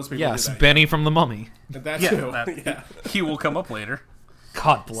 I think most people Yes, do that. Benny from The Mummy. That Yeah, too. that- Yeah. he will come up later.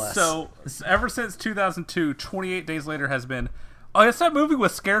 God bless. So, ever since 2002, 28 Days Later has been, oh, it's that movie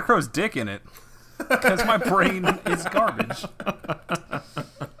with Scarecrow's dick in it. Because my brain is garbage.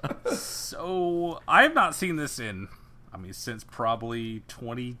 So, I have not seen this since probably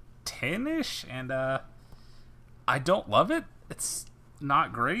 2010-ish, and I don't love it. It's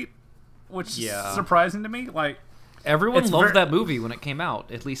not great, which is surprising to me. Like, Everyone it's loved ver- that movie when it came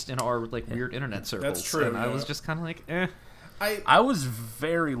out, at least in our like weird internet circles. That's true, And I yeah. was just kind of like, eh. I was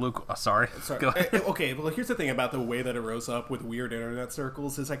very sorry. Go ahead. Okay, well, here's the thing about the way that it rose up with weird internet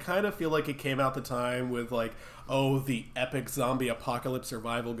circles is I kind of feel like it came out the time with like, the epic zombie apocalypse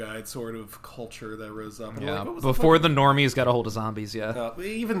survival guide sort of culture that rose up. And I'm Yeah, like, what was before the fuck- normies got a hold of zombies, yeah.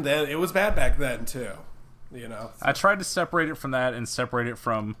 even then, it was bad back then too. You know, I tried to separate it from that and separate it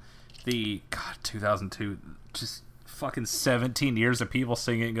from the 2002, just fucking 17 years of people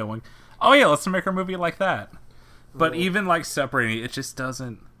singing and going, oh yeah, let's make a movie like that. But even like separating it, it just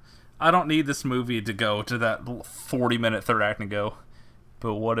doesn't. I don't need this movie to go to that 40-minute third act and go,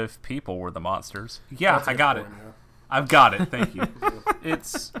 but what if people were the monsters? Yeah, That's a I good got point, it. yeah. I've got it. Thank you.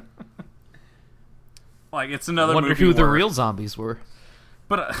 It's like it's another Wonder movie who the where- real zombies were.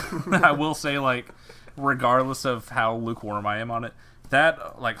 But I will say, like, regardless of how lukewarm I am on it,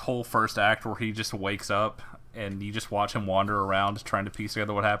 that like whole first act where he just wakes up and you just watch him wander around trying to piece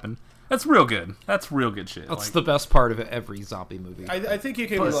together what happened. That's real good. That's real good shit. That's Like, the best part of every zombie movie. I think you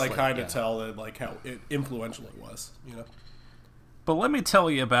can But- like kind of yeah. tell that like how influential it was. You know, But let me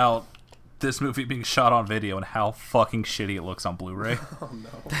tell you about this movie being shot on video and how fucking shitty it looks on Blu-ray. Oh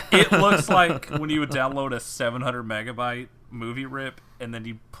no. It looks like when you would download a 700 megabyte movie rip and then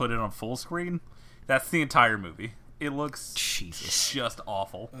you put it on full screen. That's the entire movie. It looks just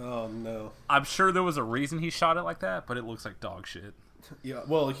awful. Oh no. I'm sure there was a reason he shot it like that, but it looks like dog shit. Yeah,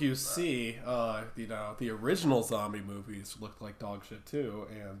 well, you see, the original zombie movies looked like dog shit too,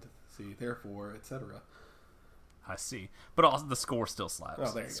 and see, therefore, etc. I see. But also the score still slaps.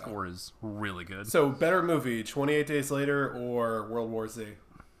 Oh, there you the go. score is really good. So, better movie, 28 Days Later or World War Z?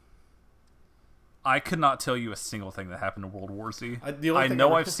 I could not tell you a single thing that happened in World War Z. I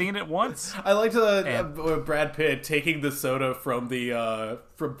know I've seen it once. I liked Brad Pitt taking the soda from the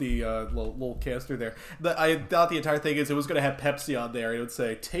little canister there. I thought the entire thing is it was going to have Pepsi on there. It would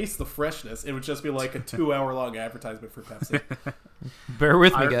say, taste the freshness. It would just be like a 2-hour-long advertisement for Pepsi. Bear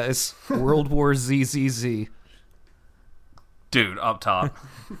with me, guys. World War ZZZ. Dude, up top.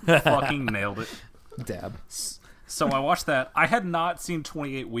 Fucking nailed it. Dab. So I watched that. I had not seen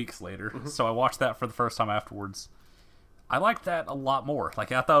 28 Weeks Later, so I watched that for the first time afterwards. I liked that a lot more.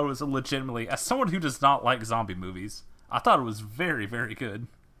 Like, I thought it was legitimately, as someone who does not like zombie movies, I thought it was very, very good.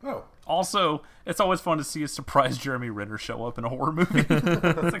 Oh. Also, it's always fun to see a surprise Jeremy Renner show up in a horror movie.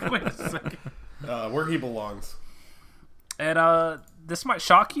 It's like, wait a second. Where he belongs. And this might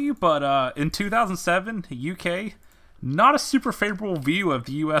shock you, but in 2007, UK, not a super favorable view of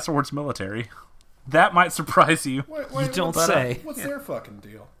the US or its military. That might surprise you. You don't say. What's their fucking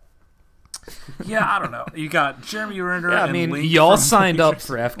deal? Yeah, I don't know. You got Jeremy Renner. Yeah, I mean, y'all signed up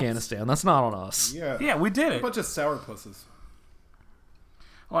for Afghanistan. That's not on us. Yeah, we did it. A bunch of sourpusses.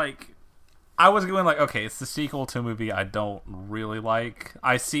 Like, I was going like, okay, it's the sequel to a movie I don't really like.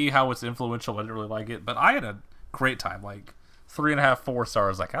 I see how it's influential. I didn't really like it, but I had a great time. Like 3.5, 4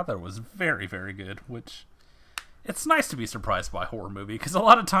 stars. Like, I thought it was very, very good. Which, it's nice to be surprised by a horror movie because a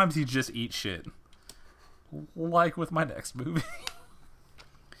lot of times you just eat shit. Like with my next movie.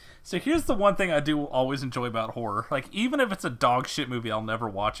 So here's the one thing I do always enjoy about horror. Like, even if it's a dog shit movie I'll never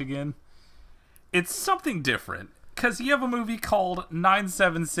watch again, it's something different. Because you have a movie called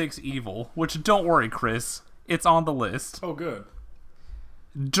 976 Evil, which, don't worry, Chris, it's on the list. Oh, good.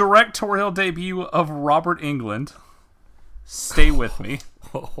 Directorial debut of Robert Englund. Stay with me.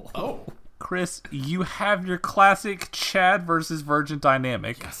 Oh. Chris, you have your classic Chad versus Virgin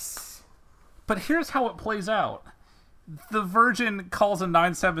dynamic. Yes. But here's how it plays out. The Virgin calls a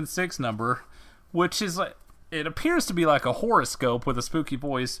 976 number, which is like, it appears to be like a horoscope with a spooky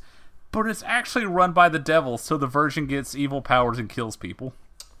voice, but it's actually run by the devil, so the Virgin gets evil powers and kills people.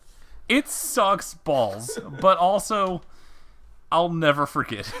 It sucks balls, but also, I'll never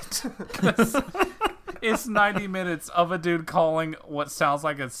forget it. It's 90 minutes of a dude calling what sounds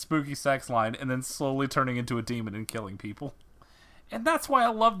like a spooky sex line and then slowly turning into a demon and killing people. And that's why I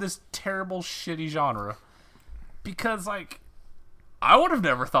love this terrible, shitty genre. Because, like, I would have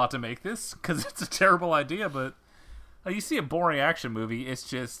never thought to make this, because it's a terrible idea, but you see a boring action movie, it's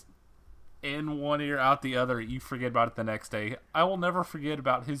just in one ear, out the other, you forget about it the next day. I will never forget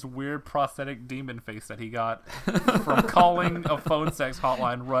about his weird prosthetic demon face that he got from calling a phone sex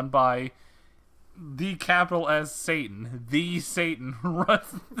hotline run by the capital S Satan. The Satan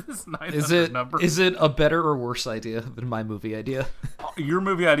runs this 900 number. Is it a better or worse idea than my movie idea? Your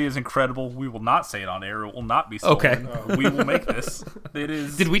movie idea is incredible. We will not say it on air. It will not be stolen. Okay. We will make this. It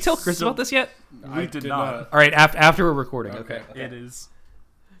is. Did we tell Chris about this yet? We did not. All right, after we're recording. Okay. It is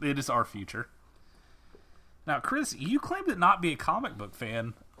our future. Now, Chris, you claim to not be a comic book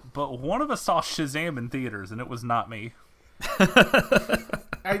fan, but one of us saw Shazam in theaters, and it was not me.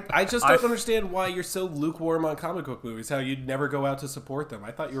 I just don't understand why you're so lukewarm on comic book movies, how you'd never go out to support them.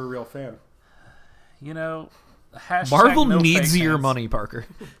 I thought you were a real fan. You know, Marvel no needs fake your fans. money, Parker.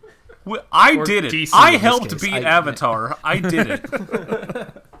 Well, I Or did it. DC I in this helped case. beat I- Avatar. I did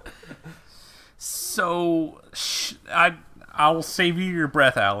it. So, I will save you your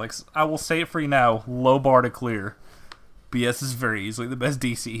breath, Alex. I will say it for you now. Low bar to clear. BS is very easily the best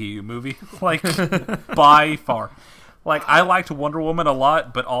DCEU movie. Like, by far. Like, I liked Wonder Woman a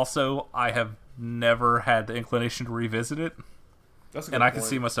lot, but also I have never had the inclination to revisit it. That's a good and I can point.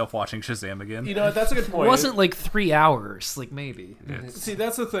 see myself watching Shazam again. You know what? That's a good It point. wasn't like 3 hours, like maybe. See,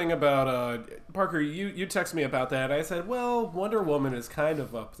 that's the thing about Parker. You text me about that. I said, well, Wonder Woman is kind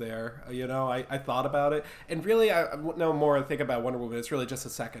of up there. You know, I thought about it, and really, no more I think about Wonder Woman. It's really just the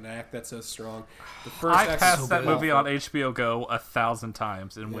second act that's so strong. The first I act passed is that so movie awful. on HBO Go 1,000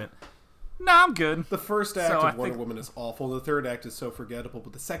 times and went, nah, I'm good. The first act So I of Wonder think- Woman is awful. The third act is so forgettable,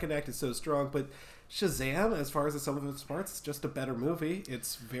 but the second act is so strong. But Shazam, as far as the sum of its parts, it's just a better movie.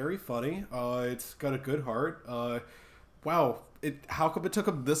 It's very funny. It's got a good heart. wow, how come it took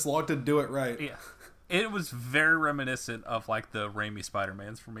him this long to do it right? Yeah. It was very reminiscent of, like, the Raimi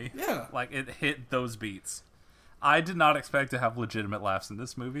Spider-Mans for me. Yeah. Like, it hit those beats. I did not expect to have legitimate laughs in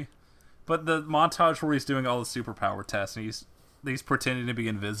this movie. But the montage where he's doing all the superpower tests and he's pretending to be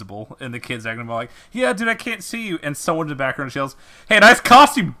invisible, and the kid's acting like, yeah, dude, I can't see you. And someone in the background yells, hey, nice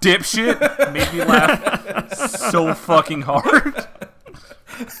costume, dipshit. Made me laugh so fucking hard.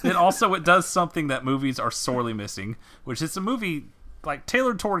 And also, it does something that movies are sorely missing, which is a movie, like,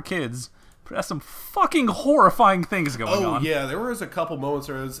 tailored toward kids, but has some fucking horrifying things going on. Oh, yeah, there was a couple moments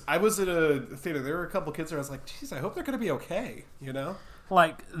where I was at a theater, there were a couple kids where I was like, geez, I hope they're going to be okay, you know?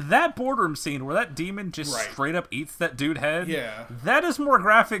 Like, that boardroom scene where that demon just straight up eats that dude head, yeah, that is more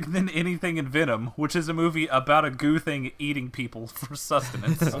graphic than anything in Venom, which is a movie about a goo thing eating people for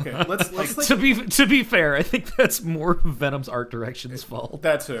sustenance. Okay, let's like, to be fair, I think that's more Venom's art direction's fault.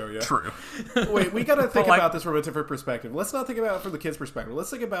 That too, yeah. True. Wait, we gotta think about this from a different perspective. Let's not think about it from the kids' perspective. Let's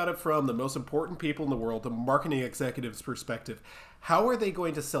think about it from the most important people in the world, the marketing executive's perspective. How are they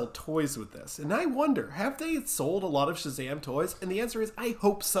going to sell toys with this? And I wonder, have they sold a lot of Shazam toys? And the answer is, I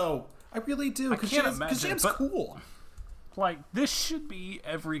hope so. I really do. Because Shazam's cool. Like, this should be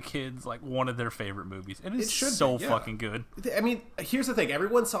every kid's, like, one of their favorite movies. It is yeah. fucking good. I mean, here's the thing.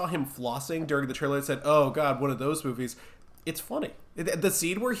 Everyone saw him flossing during the trailer and said, oh, God, one of those movies. It's funny. The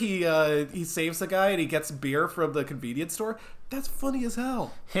scene where he saves the guy and he gets beer from the convenience store, that's funny as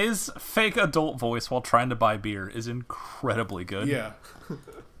hell. His fake adult voice while trying to buy beer is incredibly good. Yeah.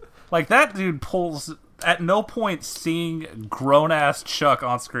 Like, that dude pulls... At no point seeing grown-ass Chuck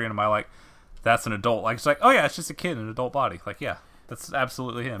on screen am I like, that's an adult. Like, it's like, oh yeah, it's just a kid in an adult body. Like, yeah, that's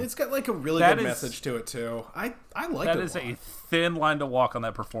absolutely him. It's got, like, a really good message to it, too. I like it. That is a thin line to walk on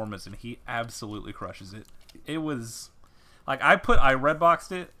that performance, and he absolutely crushes it. It was... Like, I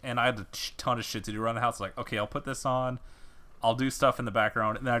Redboxed it, and I had a ton of shit to do around the house. Like, okay, I'll put this on, I'll do stuff in the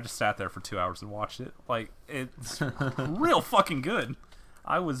background, and then I just sat there for 2 hours and watched it. Like, it's real fucking good.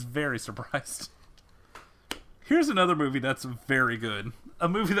 I was very surprised. Here's another movie that's very good. A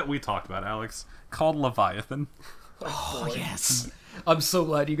movie that we talked about, Alex, called Leviathan. Oh, yes. I'm so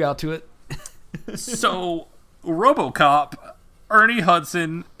glad you got to it. So, RoboCop, Ernie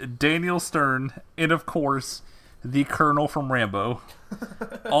Hudson, Daniel Stern, and of course... the Colonel from Rambo,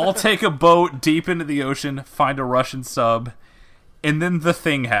 all take a boat deep into the ocean, find a Russian sub, and then the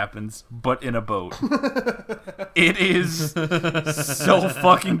thing happens, but in a boat. It is so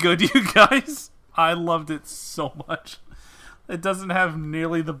fucking good, you guys. I loved it so much. It doesn't have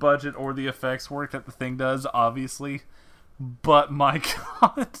nearly the budget or the effects work that the thing does, obviously, but my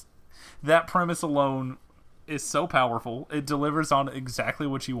God, that premise alone is so powerful. It delivers on exactly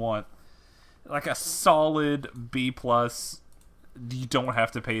what you want. Like a solid B+. You don't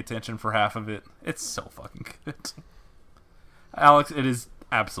have to pay attention for half of it. It's so fucking good. Alex, it is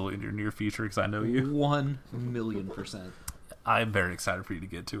absolutely in your near future because I know you. 1,000,000%. I'm very excited for you to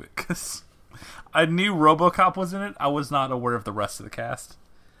get to it because I knew RoboCop was in it. I was not aware of the rest of the cast.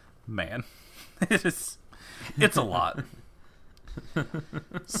 Man, it's a lot.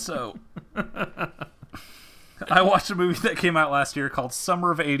 So, I watched a movie that came out last year called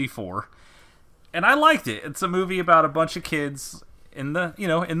Summer of '84. And I liked it. It's a movie about a bunch of kids in the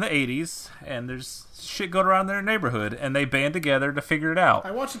 80s, and there's shit going around in their neighborhood, and they band together to figure it out.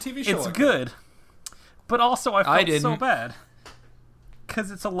 I watched a TV show. It's good, but also I felt so bad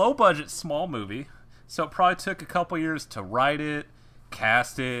because it's a low-budget, small movie, so it probably took a couple years to write it,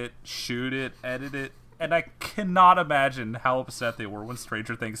 cast it, shoot it, edit it, and I cannot imagine how upset they were when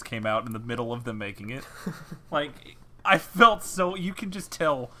Stranger Things came out in the middle of them making it. Like, I felt so... You can just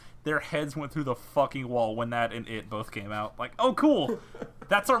tell... Their heads went through the fucking wall when that and It both came out. Like, oh, cool.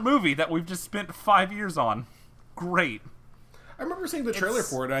 That's our movie that we've just spent 5 years on. Great. I remember seeing the trailer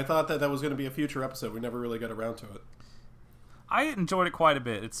for it, and I thought that was going to be a future episode. We never really got around to it. I enjoyed it quite a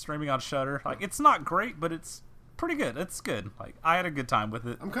bit. It's streaming on Shudder. Like, it's not great, but it's pretty good. It's good. Like, I had a good time with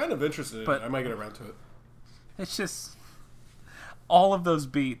it. I'm kind of interested in it. I might get around to it. It's just... all of those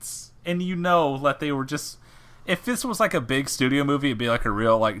beats. And you know that they were just... If this was like a big studio movie, it'd be like a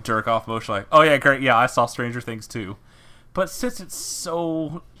real like jerk off motion, like, oh yeah, great, yeah, I saw Stranger Things too. But since it's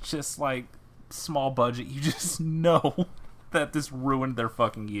so just like small budget, you just know that this ruined their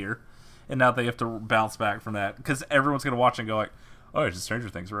fucking year, and now they have to bounce back from that because everyone's gonna watch and go like, oh, it's a Stranger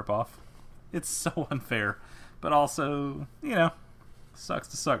Things ripoff. It's so unfair, but also, you know, sucks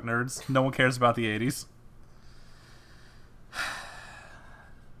to suck, nerds. No one cares about the 80s.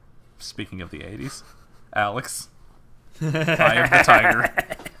 Speaking of the 80s. Alex, Eye of the Tiger.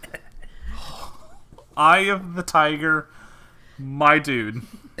 Eye of the Tiger, my dude.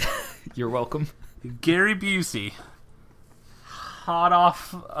 You're welcome. Gary Busey hot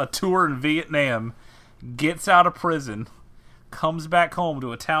off a tour in Vietnam, gets out of prison, comes back home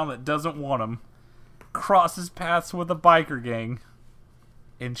to a town that doesn't want him, crosses paths with a biker gang,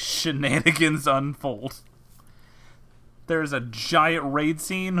 and shenanigans unfold. There's a giant raid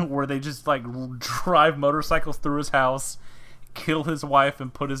scene where they just like drive motorcycles through his house, kill his wife,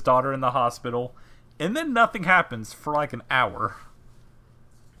 and put his daughter in the hospital, and then nothing happens for like an hour.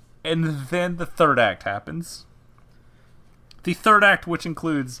 And then the third act happens. The third act, which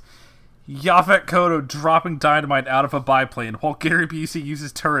includes Yaphet Kotto dropping dynamite out of a biplane while Gary Busey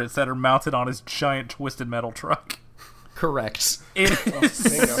uses turrets that are mounted on his giant twisted metal truck. Correct. It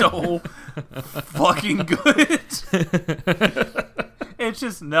is so fucking good. It's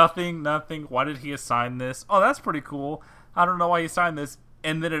just nothing. Why did he assign this? Oh, that's pretty cool. I don't know why he signed this.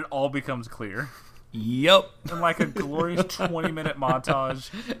 And then it all becomes clear. Yep. And like a glorious 20-minute montage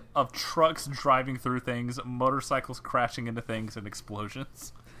of trucks driving through things, motorcycles crashing into things, and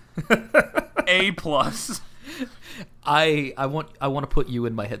explosions. A+. I want to put you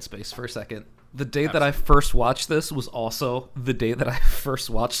in my headspace for a second. The day that I first watched this was also the day that I first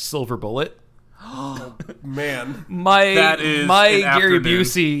watched Silver Bullet. Oh, man. My Gary afternoon.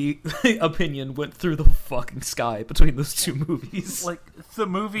 Busey opinion went through the fucking sky between those two movies. Like, the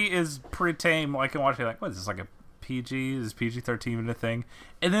movie is pretty tame. Like, I can watch it like, what is this, like a PG? Is PG-13 even a thing?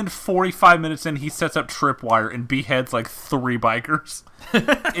 And then 45 minutes in, he sets up tripwire and beheads like 3 bikers.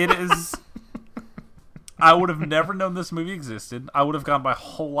 It is... I would have never known this movie existed. I would have gone my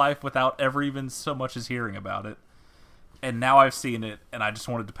whole life without ever even so much as hearing about it. And now I've seen it, and I just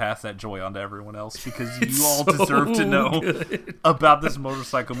wanted to pass that joy on to everyone else, because you all so deserve to know about this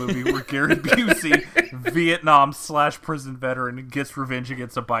motorcycle movie where Gary Busey, Vietnam/prison veteran, gets revenge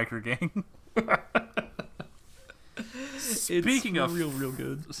against a biker gang. Speaking of real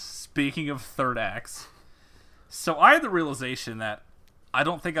good. Speaking of third acts, so I had the realization that I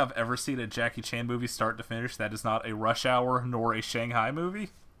don't think I've ever seen a Jackie Chan movie start to finish that is not a Rush Hour nor a Shanghai movie.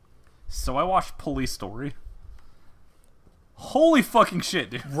 So I watched Police Story. Holy fucking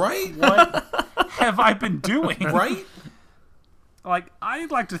shit, dude. Right? What have I been doing? Right? Like, I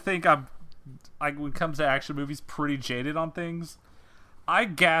like to think I'm, like, when it comes to action movies, pretty jaded on things. I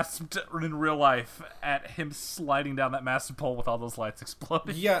gasped in real life at him sliding down that massive pole with all those lights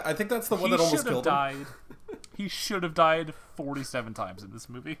exploding. Yeah, I think that's the one that almost killed him. He should have died 47 times in this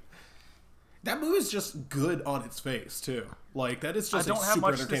movie. That movie's just good on its face, too. Like, that is just I don't have super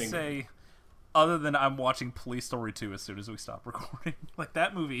much to entertaining. say other than I'm watching Police Story 2 as soon as we stop recording. Like,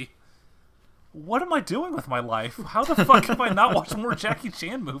 that movie... What am I doing with my life? How the fuck have I not watched more Jackie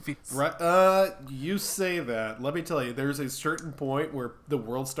Chan movies? Right, you say that. Let me tell you, there's a certain point where the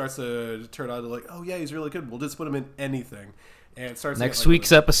world starts to turn out to like, oh yeah, he's really good. We'll just put him in anything. And it starts Next to get, like,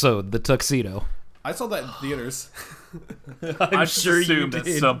 week's episode, The Tuxedo. I saw that in theaters. I sure assumed at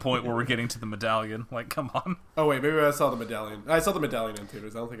some point where we're getting to the medallion. Like, come on. Oh wait, maybe I saw the medallion. I saw the medallion in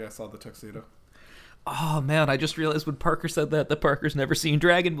theaters. I don't think I saw the tuxedo. Oh man, I just realized when Parker said that Parker's never seen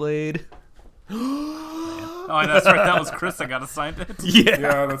Dragon Blade. Oh, that's right. That was Chris that got assigned it.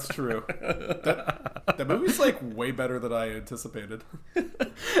 Yeah, that's true. That movie's like way better than I anticipated.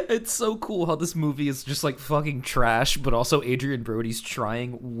 It's so cool how this movie is just like fucking trash, but also Adrian Brody's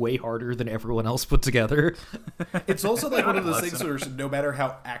trying way harder than everyone else put together. It's also like one of those things where no matter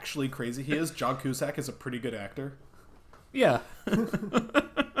how actually crazy he is, John Cusack is a pretty good actor. Yeah.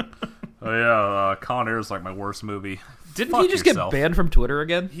 Oh yeah, Con Air is like my worst movie. Didn't Fuck he just yourself. get banned from Twitter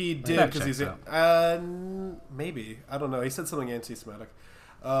again? He did, because he's maybe, I don't know. He said something anti-Semitic.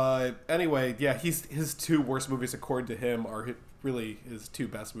 Anyway, yeah, his 2 worst movies according to him are really his 2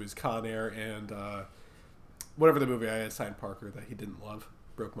 best movies, Con Air and whatever the movie I assigned Parker that he didn't love,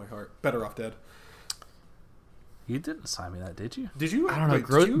 broke my heart. Better Off Dead. You didn't assign me that, did you? Did you? I don't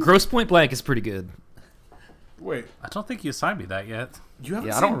know. Gross Point Blank is pretty good. Wait, I don't think you assigned me that yet. you haven't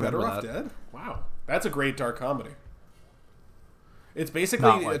Yeah, I seen don't Better remember Off that. Dead? Wow, that's a great dark comedy. It's basically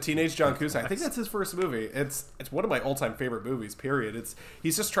Not like a teenage John Cusack. I think that's his first movie. It's one of my all-time favorite movies, period.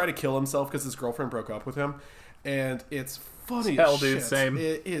 He's just trying to kill himself because his girlfriend broke up with him, and it's funny Hell, as dude, shit. same.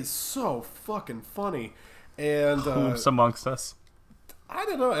 It is so fucking funny. And Who's amongst us? I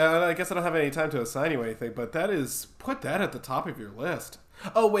don't know. I guess I don't have any time to assign you anything, but put that at the top of your list.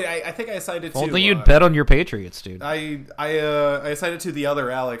 Oh wait, I think I assigned it to. Only you'd bet on your Patriots, dude. I assigned it to the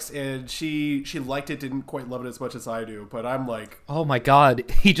other Alex, and she liked it, didn't quite love it as much as I do. But I'm like, Oh my god,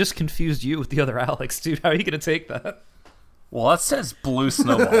 he just confused you with the other Alex, dude. How are you gonna take that? Well, that says Blue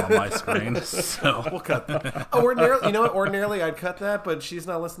Snowball on my screen. So we'll cut that. Oh, ordinarily, you know what? Ordinarily, I'd cut that, but she's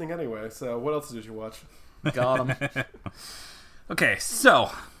not listening anyway. So what else did you watch? Got him. Okay,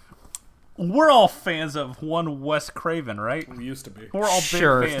 so we're all fans of one Wes Craven, right? We used to be. We're all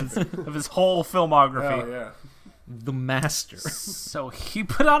big fans of his whole filmography. Oh, yeah. The master. So he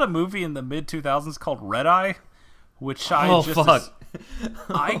put out a movie in the mid-2000s called Red Eye, which Oh, fuck.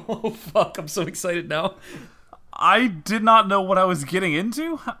 I'm so excited now. I did not know what I was getting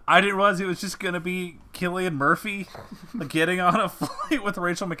into. I didn't realize it was just going to be Cillian Murphy getting on a flight with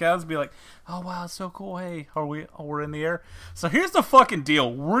Rachel McAdams and be like, oh, wow, it's so cool. Hey, we're in the air. So here's the fucking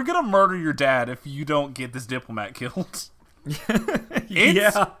deal. We're going to murder your dad if you don't get this diplomat killed.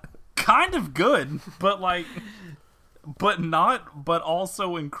 It's kind of good, but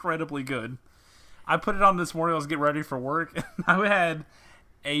also incredibly good. I put it on this morning. I was getting ready for work, and I had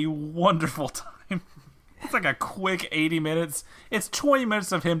a wonderful time. It's like a quick 80 minutes. It's 20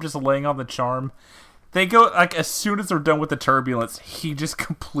 minutes of him just laying on the charm. They go, like, as soon as they're done with the turbulence, he just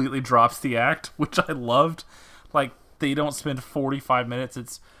completely drops the act, which I loved. Like, they don't spend 45 minutes.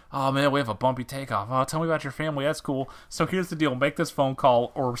 It's, oh, man, we have a bumpy takeoff. Oh, tell me about your family. That's cool. So here's the deal. Make this phone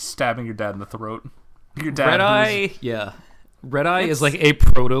call or stabbing your dad in the throat. Your dad. Red Eye, yeah. Red Eye is like a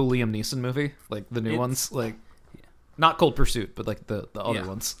proto Liam Neeson movie. Like, the new ones. Like, not Cold Pursuit, but, like, the other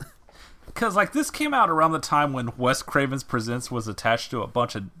ones. Because, like, this came out around the time when Wes Craven's Presents was attached to a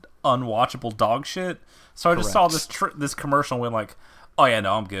bunch of unwatchable dog shit. So I just saw this commercial and went like, oh yeah,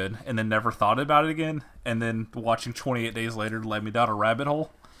 no, I'm good. And then never thought about it again. And then watching 28 Days Later led me down a rabbit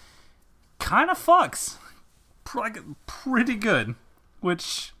hole. Kind of fucks. Like, pretty good.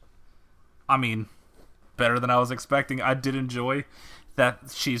 Which, I mean, better than I was expecting. I did enjoy that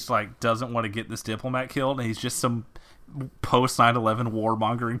she's like, doesn't want to get this diplomat killed. And he's just some post 9/11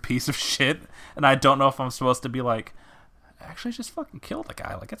 warmongering piece of shit, and I don't know if I'm supposed to be like, actually just fucking kill the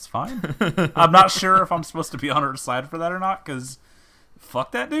guy, like, it's fine. I'm not sure if I'm supposed to be on her side for that or not, because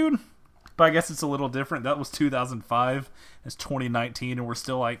fuck that dude. But I guess it's a little different. That was 2005, it's 2019, and we're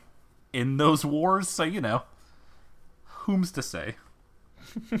still like in those wars, so you know, whom's to say.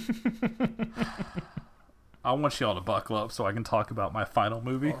 I want y'all to buckle up so I can talk about my final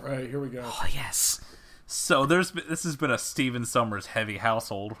movie. All right, here we go. Oh, yes. So this has been a Steven Sommers heavy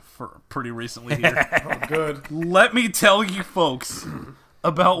household for pretty recently here. Oh, good. Let me tell you folks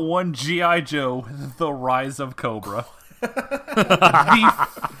about one G.I. Joe, The Rise of Cobra. The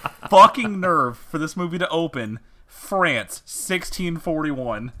fucking nerve for this movie to open, France,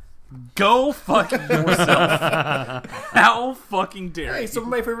 1641. Go fuck yourself. How fucking dare you? Hey, some of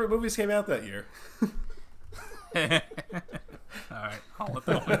my favorite movies came out that year. Alright, I'll let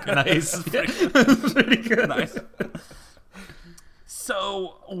that one go. Nice. Pretty good. Nice.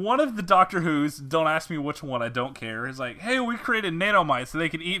 So, one of the Doctor Who's, don't ask me which one, I don't care, is like, hey, we created nanomites so they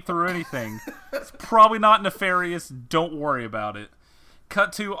can eat through anything. It's probably not nefarious, don't worry about it.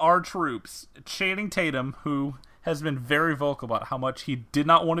 Cut to our troops. Channing Tatum, who has been very vocal about how much he did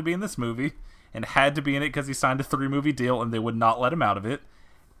not want to be in this movie, and had to be in it because he signed a 3-movie deal and they would not let him out of it.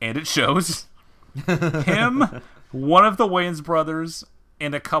 And it shows. Him, one of the Wayans brothers,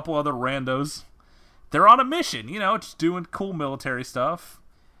 and a couple other randos. They're on a mission, you know, just doing cool military stuff.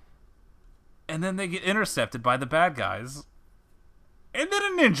 And then they get intercepted by the bad guys. And then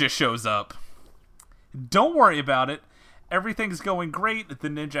a ninja shows up. Don't worry about it. Everything's going great. The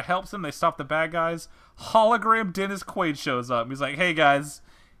ninja helps them. They stop the bad guys. Hologram Dennis Quaid shows up. He's like, hey guys,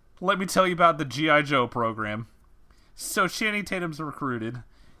 let me tell you about the G.I. Joe program. So Channing Tatum's recruited.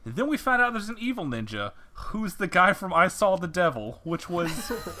 And then we find out there's an evil ninja who's the guy from I Saw the Devil, which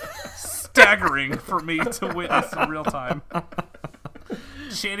was staggering for me to witness in real time.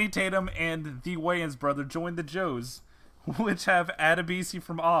 Channing Tatum and the Wayans brother join the Joes, which have Adebisi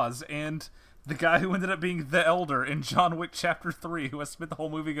from Oz and the guy who ended up being the Elder in John Wick Chapter 3, who has spent the whole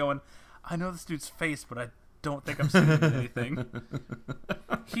movie going, I know this dude's face, but I don't think I'm seeing anything.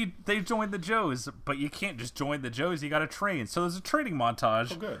 They joined the Joes, but you can't just join the Joes, you gotta train. So there's a training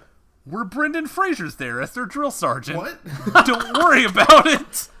montage. Oh, good. Where Brendan Fraser's there as their drill sergeant. What? Don't worry about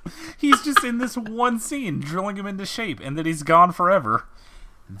it. He's just in this one scene, drilling him into shape, and then he's gone forever.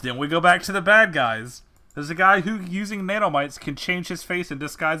 Then we go back to the bad guys. There's a guy who, using nanomites, can change his face and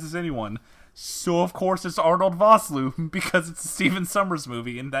disguise as anyone. So, of course, it's Arnold Vosloo, because it's a Steven Sommers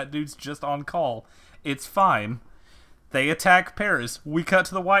movie, and that dude's just on call. It's fine. They attack Paris. We cut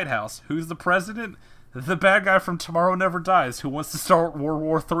to the White House. Who's the president? The bad guy from Tomorrow Never Dies, who wants to start World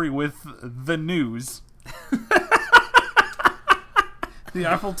War III with the news. The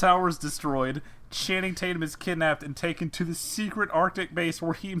Eiffel Tower is destroyed. Channing Tatum is kidnapped and taken to the secret Arctic base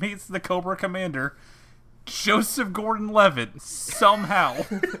where he meets the Cobra commander, Joseph Gordon-Levitt, somehow.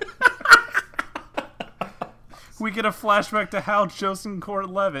 We get a flashback to how Joseph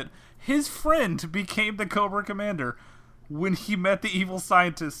Gordon-Levitt, his friend, became the Cobra commander when he met the evil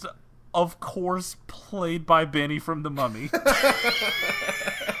scientist of course, played by Benny from The Mummy.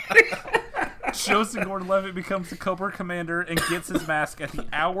 Joseph Gordon-Levitt becomes the Cobra Commander and gets his mask at the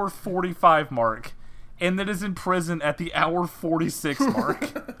hour 45 mark, and then is in prison at the hour 46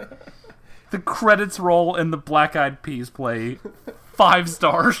 mark. The credits roll and the Black Eyed Peas play. 5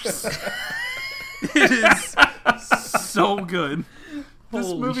 stars. It is so good. This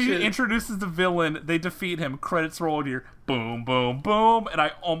Holy movie shit. introduces the villain, they defeat him, credits roll here, boom, boom, boom, and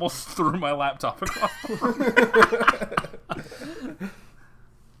I almost threw my laptop across the room.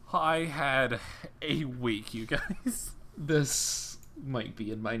 I had a week, you guys. This might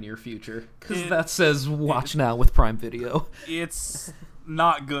be in my near future, because that says watch now with Prime Video. It's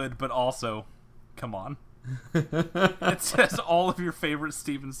not good, but also, come on. It says all of your favorite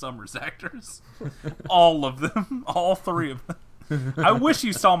Stephen Summers actors. All of them. All 3 of them. I wish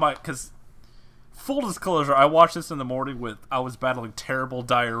you saw because full disclosure, I watched this in the morning I was battling terrible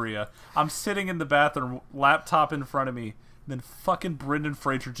diarrhea. I'm sitting in the bathroom, laptop in front of me, then fucking Brendan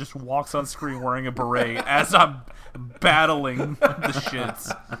Fraser just walks on screen wearing a beret as I'm battling the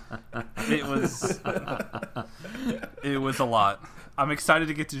shits. It was a lot. I'm excited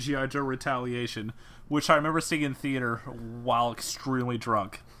to get to G.I. Joe Retaliation, which I remember seeing in theater while extremely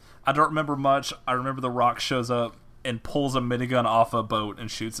drunk. I don't remember much. I remember The Rock shows up and pulls a minigun off a boat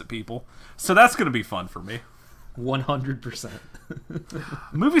and shoots at people. So that's going to be fun for me. 100%.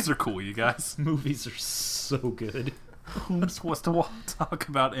 Movies are cool, you guys. Movies are so good. Who's supposed to talk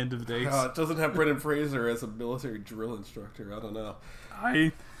about End of Days? It doesn't have Brendan Fraser as a military drill instructor. I don't know.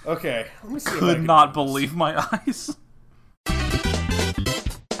 Okay, let me see. Could not believe my eyes.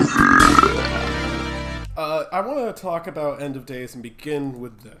 I want to talk about End of Days and begin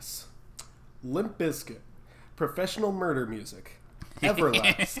with this. Limp Bizkit, Professional Murder Music,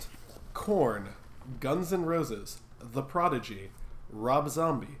 Everlast, Korn, Guns N' Roses, The Prodigy, Rob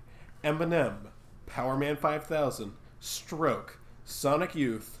Zombie, Eminem, Powerman 5000, Stroke, Sonic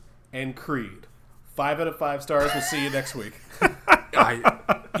Youth, and Creed. 5 out of 5 stars. We'll see you next week.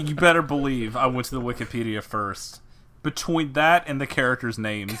 You better believe I went to the Wikipedia first. Between that and the characters'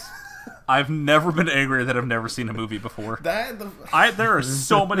 names, I've never been angrier that I've never seen a movie before. There are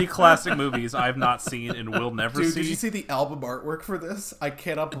so many classic movies I've not seen and will never see. Did you see the album artwork for this? I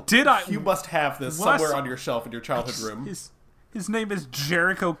cannot. You must have this Well, somewhere on your shelf in your childhood room. His name is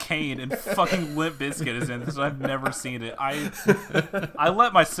Jericho Kane, and fucking Limp Bizkit is in this. I've never seen it. I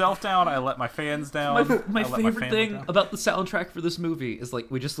let myself down. I let my fans down. My favorite thing about the soundtrack for this movie is, like,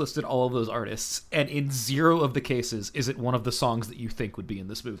 we just listed all of those artists, and in 0 of the cases is it one of the songs that you think would be in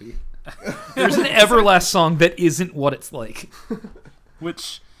this movie. There's an Everlast song that isn't what it's like.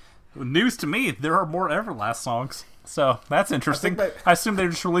 Which, news to me, there are more Everlast songs. So, that's interesting. I assume they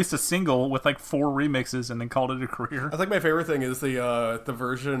just released a single with like 4 remixes and then called it a career. I think my favorite thing is the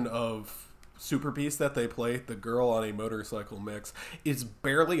version of Super Piece that they play, the Girl on a Motorcycle mix, is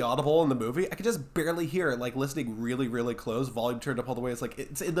barely audible in the movie. I could just barely hear it, like listening really, really close, volume turned up all the way. It's like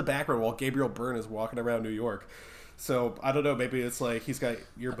it's in the background while Gabriel Byrne is walking around New York. So, I don't know, maybe it's like he's got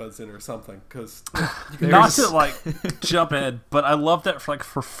earbuds in or something. Because not to like jump ahead, but I love that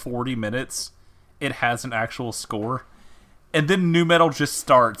for 40 minutes it has an actual score, and then nu metal just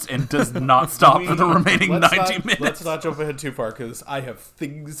starts and does not stop for the remaining 90 minutes. Let's not jump ahead too far, because I have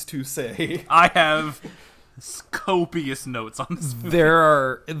things to say. I have copious notes on this movie. There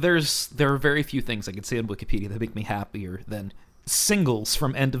are very few things I can say on Wikipedia that make me happier than singles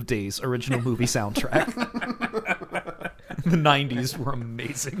from End of Days original movie soundtrack. The 90s were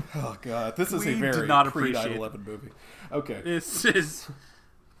amazing. Oh god, this is a very pre-9/11 movie. Okay. This is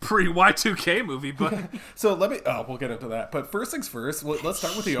pre-Y2K movie, but so we'll get into that. But first things first, let's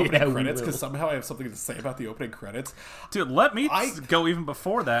start with the opening credits, because somehow I have something to say about the opening credits. Dude, let me go even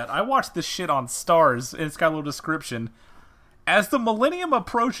before that. I watched this shit on Stars, and it's got a little description. As the millennium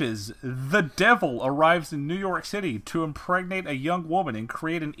approaches, the devil arrives in New York City to impregnate a young woman and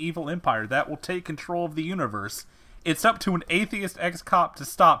create an evil empire that will take control of the universe. It's up to an atheist ex-cop to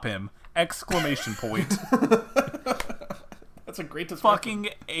stop him! Exclamation point. That's a great description. Fucking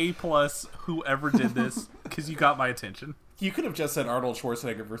A+, whoever did this, because you got my attention. You could have just said Arnold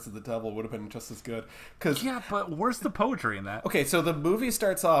Schwarzenegger versus the devil, would have been just as good. Yeah, but where's the poetry in that? Okay, so the movie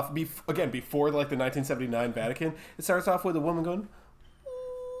starts off, before like the 1979 Vatican, it starts off with a woman going,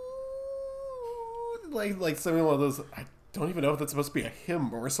 like something one of those, I don't even know if that's supposed to be a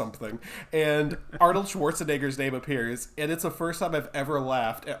hymn or something. And Arnold Schwarzenegger's name appears, and it's the first time I've ever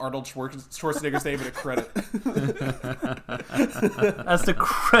laughed at Arnold Schwarzenegger's name in a credit. As the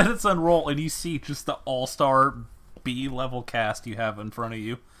credits unroll and you see just the all-star B-level cast you have in front of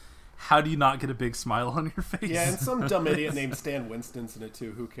you, How do you not get a big smile on your face? Yeah, and some dumb idiot named Stan Winston's in it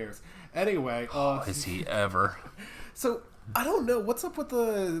too. Who cares? Anyway, Is he ever? So I don't know what's up with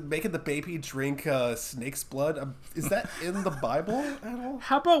the making the baby drink snake's blood. Is that in the Bible at all?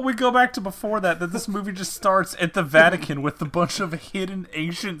 How about we go back to before that this movie just starts at the Vatican with a bunch of hidden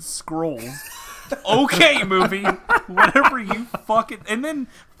ancient scrolls. Okay, movie. Whatever you fucking... And then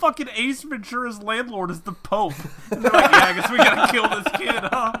fucking Ace Ventura's landlord is the Pope. And they're like, yeah, I guess we gotta kill this kid,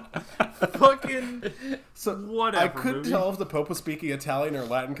 huh? Fucking... So whatever, I couldn't movie. tell if the Pope was speaking Italian or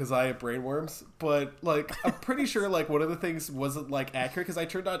Latin because I have brainworms, but like I'm pretty sure like one of the things wasn't like accurate because I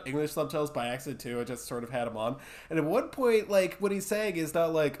turned on English subtitles by accident too. I just sort of had them on, and at one point like what he's saying is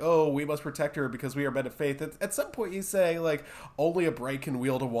not like, oh, we must protect her because we are men of faith. At some point you say like only a bright can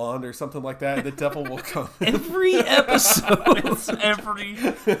wield a wand or something like that, and the devil will come. Every episode. It's every...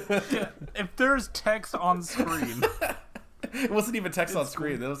 If there's text on screen... It wasn't even text on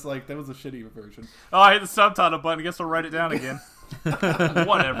screen. That was a shitty version. Oh, I hit the subtitle button. I guess I'll write it down again.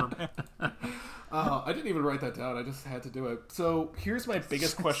 Whatever, man. I didn't even write that down. I just had to do it. So here's my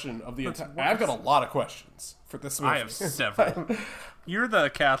biggest question of the entire... I've got a lot of questions for this movie. I have several. You're the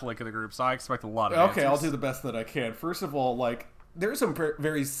Catholic of the group, so I expect a lot of Okay, answers. I'll do the best that I can. First of all, like, there's some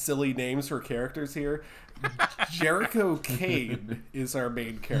very silly names for characters here. Jericho Kane is our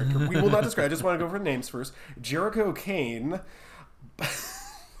main character. We will not describe. I just want to go for names first. Jericho Kane.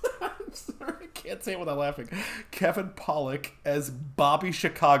 I'm sorry, I can't say it without laughing. Kevin Pollak as Bobby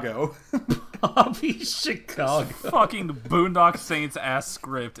Chicago. Bobby Chicago. Fucking Boondock Saints ass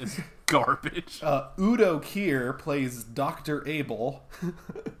script is garbage. Udo Kier plays Dr. Abel.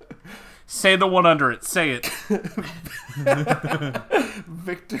 Say the one under it. Say it.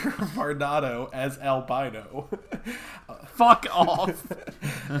 Victor Varnado as Albino. Fuck off.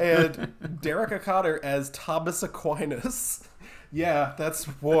 And Derek O'Connor as Thomas Aquinas. Yeah, that's,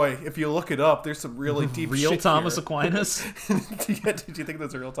 boy, if you look it up, there's some really deep Real shit Thomas here. Aquinas? Yeah, did you think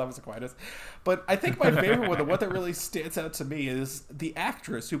that's a real Thomas Aquinas? But I think my favorite one, the one that really stands out to me, is the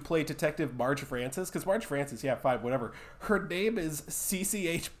actress who played Detective Marge Francis. Because Marge Francis, yeah, fine, whatever. Her name is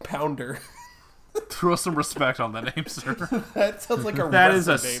CCH Pounder. Throw some respect on that name, sir. That sounds like a That is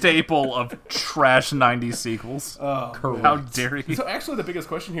a wrestling name. staple of trash 90s sequels. Correct. How dare you? So actually the biggest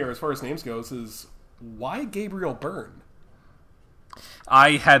question here as far as names goes is, why Gabriel Byrne?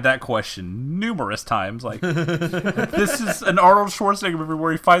 I had that question numerous times. Like, this is an Arnold Schwarzenegger movie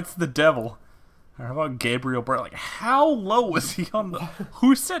where he fights the devil. Or how about Gabriel Byrne? Like, how low was he on the...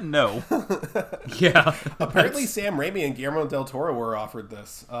 Who said no? Yeah. Apparently Sam Raimi and Guillermo del Toro were offered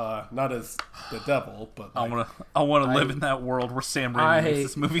this. Not as the devil, but... I want to live in that world where Sam Raimi makes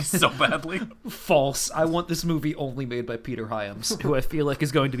this movie so badly. False. I want this movie only made by Peter Hyams, who I feel like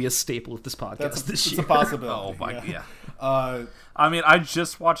is going to be a staple of this podcast this year. It's a possibility. Oh, my... Yeah. I mean, I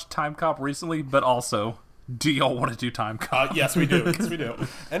just watched Time Cop recently, but also, do y'all want to do Time Cop? Yes, we do. Yes, we do.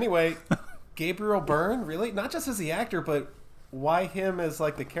 Anyway, Gabriel Byrne, really? Not just as the actor, but why him as,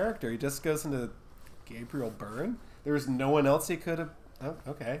 like, the character? He just goes into Gabriel Byrne? There's no one else he could have... Oh,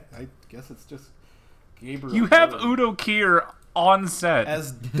 okay. I guess it's just Gabriel You have Byrne. Udo Kier on set.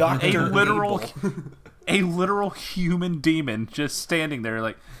 As Dr. A literal human demon just standing there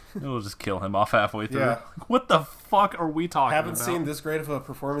like, we'll just kill him off halfway through. Yeah. What the fuck are we talking Haven't about? seen this great of a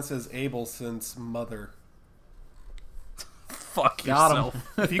performance as Abel since Mother. Fuck Got him. yourself.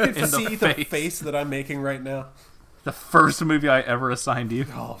 If you could In the see the face. face that I'm making right now. The first movie I ever assigned you.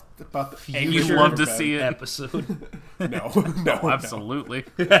 Oh, about the You'd angriest love I've to been. E see it. Episode. No, Absolutely.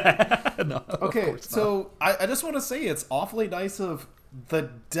 No, of Okay, course not. so I just want to say it's awfully nice of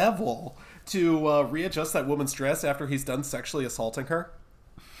the devil to readjust that woman's dress after he's done sexually assaulting her.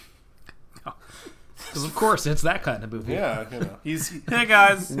 Because of course it's that kind of movie. Yeah, you know, he's Hey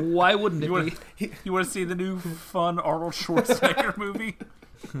guys, Why wouldn't it you be? want to see the new fun Arnold Schwarzenegger movie?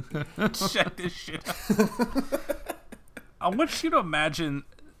 Check this shit out. I want you to imagine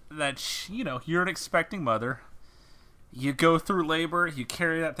that, you're an expecting mother. You go through labor, you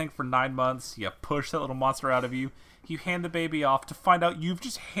carry that thing for 9 months, you push that little monster out of you, you hand the baby off to find out you've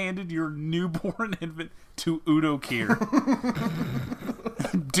just handed your newborn infant to Udo Kier.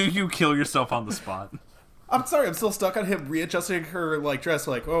 Do you kill yourself on the spot? I'm sorry, I'm still stuck on him readjusting her like dress.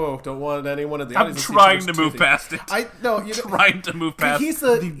 Like, oh, don't want anyone in the I'm audience. trying to move past it. Trying to move past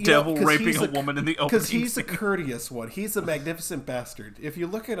the devil raping a woman in the opening because he's the scene. courteous one. He's a magnificent bastard. If you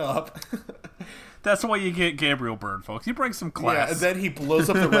look it up, That's why you get Gabriel Byrne, folks. You bring some class. yeah, and then he blows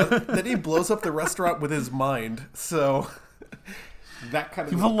up the restaurant with his mind. So that kind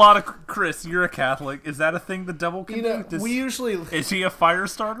of. You have a lot of Chris. You're a Catholic. Is that a thing the devil can do? We usually. Is he a fire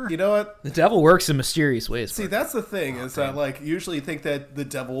starter? You know what? The devil works in mysterious ways. See, that's the thing is that like usually you think that the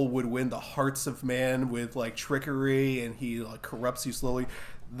devil would win the hearts of man with like trickery, and he like corrupts you slowly.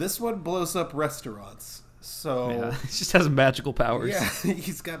 This one blows up restaurants. So yeah, he just has magical powers. Yeah,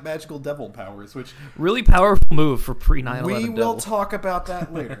 he's got magical devil powers, which really powerful move for pre-9/11. We will devil. talk about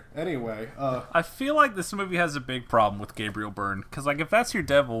that later. Anyway, I feel like this movie has a big problem with Gabriel Byrne because, like, if that's your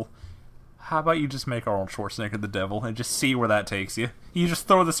devil, how about you just make Arnold Schwarzenegger the devil and just see where that takes you? You just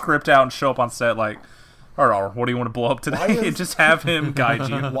throw the script out and show up on set like, all right, Arnold, what do you want to blow up today? And just have him guide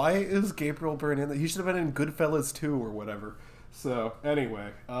you. Why is Gabriel Byrne in that? He should have been in Goodfellas 2 or whatever. So,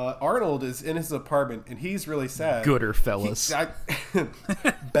 anyway, Arnold is in his apartment, and he's really sad. Gooder fellas.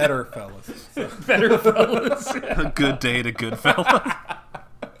 Better fellas. So. Better fellas. A good day to good fellas.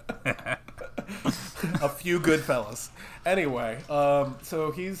 A few good fellas. Anyway,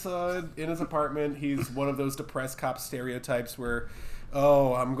 so he's in his apartment. He's one of those depressed cop stereotypes where,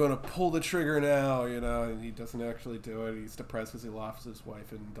 oh, I'm going to pull the trigger now, you know, and he doesn't actually do it. He's depressed because he lost his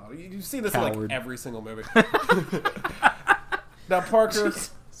wife and daughter. You see this in, like, every single movie. Now, Parker,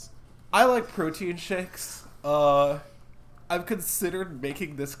 I like protein shakes. I've considered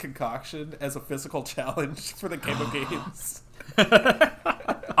making this concoction as a physical challenge for the Game of Games.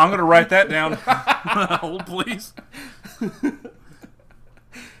 I'm going to write that down. Hold, please.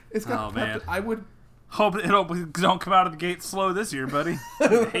 It's got man. I would hope it don't come out of the gate slow this year, buddy.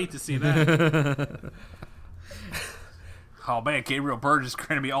 I hate to see that. Oh man, Gabriel Byrne just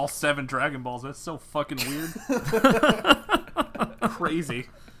granted me all 7 Dragon Balls. That's so fucking weird. Crazy.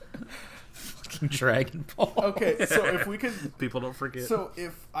 Fucking Dragon Ball. Okay, so if we could... People don't forget. So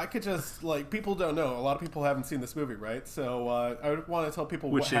if I could just, like, people don't know. A lot of people haven't seen this movie, right? So I would want to tell people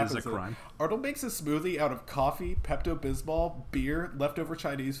what happens. Which is a crime. Arnold makes a smoothie out of coffee, Pepto-Bismol, beer, leftover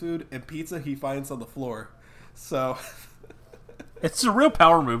Chinese food, and pizza he finds on the floor. So... It's a real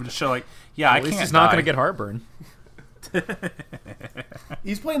power move to show, like, yeah, at least he's not going to get heartburn.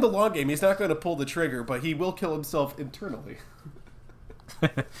 He's playing the long game. He's not going to pull the trigger, but he will kill himself internally.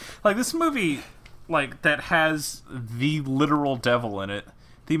 Like, this movie, like, that has the literal devil in it.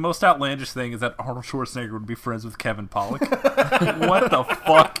 The most outlandish thing is that Arnold Schwarzenegger would be friends with Kevin Pollak. What the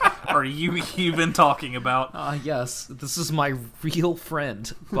fuck are you even talking about? Yes, this is my real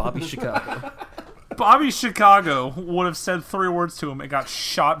friend, Bobby Chicago. Bobby Chicago would have said 3 words to him and got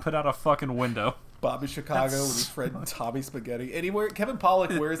shot and put out a fucking window. Bobby Chicago with his friend Tommy Spaghetti. And Kevin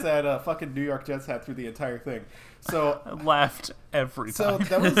Pollak wears that fucking New York Jets hat through the entire thing. So I laughed every time.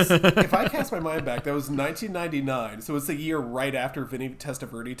 So that was, if I cast my mind back, that was 1999. So it's the year right after Vinny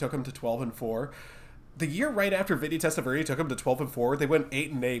Testaverde took him to 12-4. The year right after Vinny Testaverde took him to 12-4, they went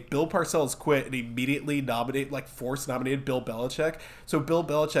 8-8. Bill Parcells quit and immediately force nominated Bill Belichick. So Bill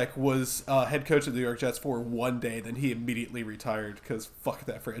Belichick was head coach of the New York Jets for 1 day. Then he immediately retired because fuck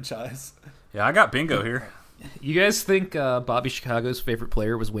that franchise. Yeah, I got bingo here. You guys think Bobby Chicago's favorite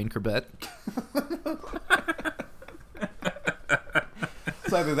player was Wayne Corbett?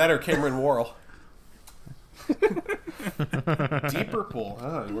 It's either that or Cameron Worrell. Deeper pool.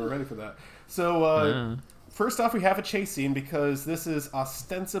 We're ready for that. So, first off, we have a chase scene because this is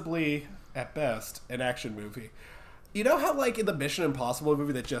ostensibly, at best, an action movie. You know how, like, in the Mission Impossible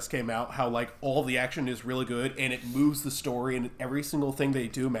movie that just came out, how, like, all the action is really good and it moves the story and every single thing they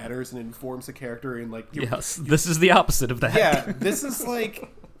do matters and informs the character and, like... This is the opposite of that. Yeah, this is,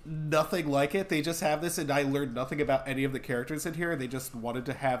 like, nothing like it. They just have this and I learned nothing about any of the characters in here. They just wanted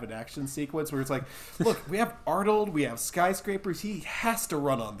to have an action sequence where it's like, look, we have Arnold, we have skyscrapers, he has to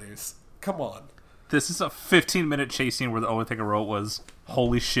run on these. Come on. This is a 15-minute chase scene where the only thing I wrote was,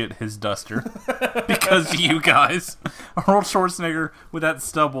 holy shit, his duster. Because you guys. Arnold Schwarzenegger with that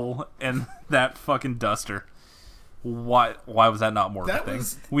stubble and that fucking duster. Why was that not more of a thing?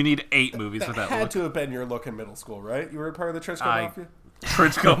 We need 8 movies with that had look. to have been your look in middle school, right? You were a part of the Trenchcoat Mafia?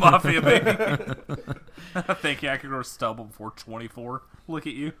 Trenchcoat Mafia, baby. Thank you, I could grow stubble before 24. Look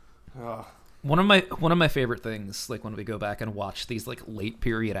at you. Oh. One of my favorite things, like when we go back and watch these like late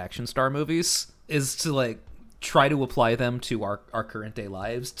period action star movies, is to like try to apply them to our current day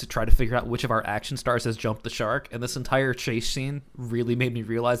lives to try to figure out which of our action stars has jumped the shark. And this entire chase scene really made me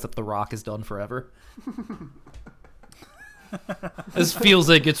realize that The Rock is done forever. This feels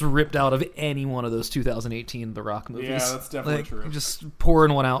like it's ripped out of any one of those 2018 The Rock movies. Yeah, that's definitely true. Just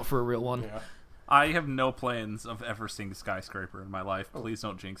pouring one out for a real one. Yeah. I have no plans of ever seeing Skyscraper in my life. Please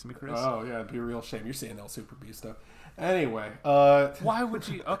don't jinx me, Chris. Oh, yeah, it'd be a real shame. You're seeing El Super B stuff. Anyway. Why would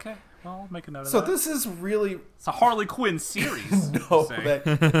you? Okay. I'll make a note of So that. this is really... It's a Harley Quinn series. No, there's let's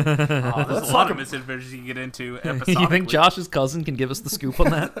a lot talk of misadventures you can get into You episodically. think Josh's cousin can give us the scoop on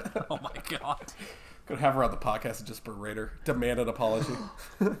that? Oh my god. Gonna have her on the podcast and just berate her. Demand an apology.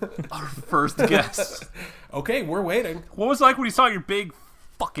 Our first guest. Okay, we're waiting. What was it like when you saw your big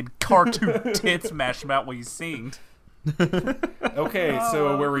fucking cartoon tits mash them out while you singed? Okay,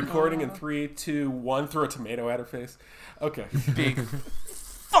 so we're recording in 3, 2, 1. Throw a tomato at her face. Okay. Big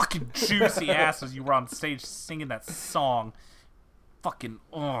fucking juicy asses you were on stage singing that song. Fucking,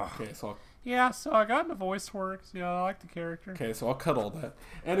 ugh. Okay, so Yeah, so I got into voice works. You know, I like the character. I'll cut all that.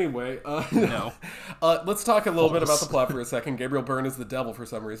 Anyway, No. let's talk a little bit about the plot for a second. Gabriel Byrne is the devil for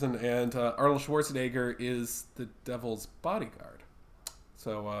some reason, and Arnold Schwarzenegger is the devil's bodyguard.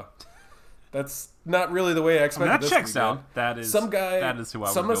 So that's not really the way I expected that this checks to begin. out. That is some guy, that is who I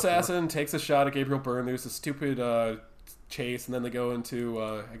would some go assassin takes a shot at Gabriel Byrne. There's a stupid chase, and then they go into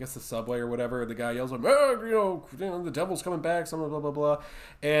I guess the subway or whatever. The guy yells like, you know, the devil's coming back, some blah blah blah,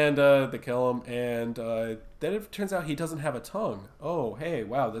 and they kill him. And then it turns out he doesn't have a tongue. Oh, hey,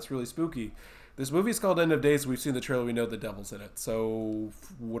 wow, that's really spooky. This movie's called End of Days. We've seen the trailer. We know the devil's in it. So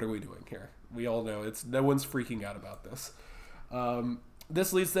what are we doing here? We all know no one's freaking out about this.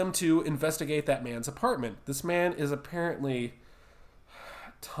 This leads them to investigate that man's apartment. This man is apparently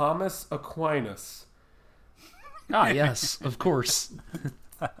Thomas Aquinas. Ah, yes, of course.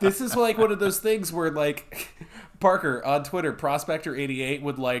 This is like one of those things where, like, Parker on Twitter, Prospector88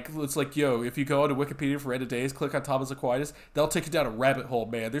 would it's like, yo, if you go onto Wikipedia for End of Days, click on Thomas Aquinas, they'll take you down a rabbit hole,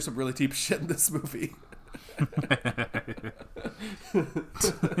 man. There's some really deep shit in this movie.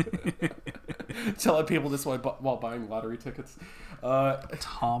 Telling people this while buying lottery tickets.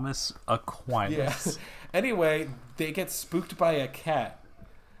 Thomas Aquinas. Yeah. Anyway, they get spooked by a cat.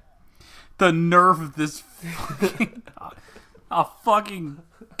 The nerve of this fucking... a fucking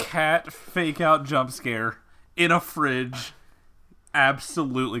cat fake out jump scare in a fridge.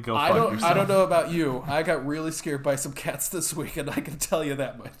 Absolutely go fuck yourself. I don't know about you. I got really scared by some cats this week, and I can tell you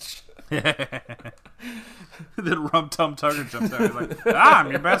that much. Then Rum Tum Tugger jumps out. He's like, I'm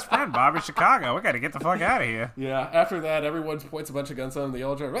your best friend, Bobby Chicago. We gotta get the fuck out of here. Yeah, after that, everyone points a bunch of guns at him. They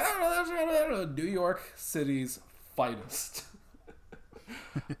all drive, New York City's finest.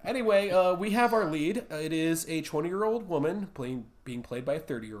 Anyway, we have our lead. It is a 20-year-old woman being played by a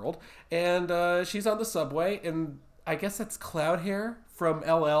 30-year-old. And she's on the subway, and I guess that's Cloud Hair from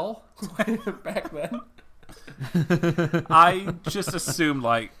LL back then. I just assumed,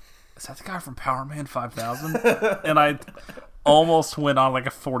 like, is that the guy from Power Man 5000? And I almost went on like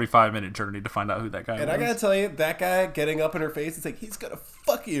a 45-minute journey to find out who that guy was. And I gotta tell you, that guy getting up in her face and saying, he's gonna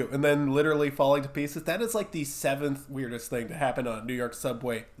fuck you, and then literally falling to pieces, that is like the 7th weirdest thing to happen on a New York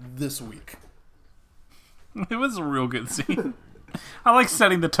subway this week. It was a real good scene. I like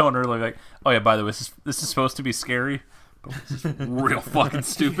setting the tone early, like, oh yeah, by the way, this is supposed to be scary, but this is real fucking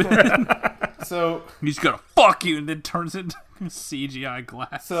stupid. So he's gonna fuck you, and then turns into CGI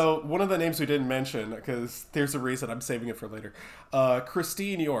glass. So one of the names we didn't mention, because there's a reason I'm saving it for later.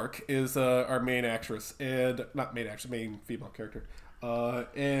 Christine York is our main actress, and not main actress, main female character.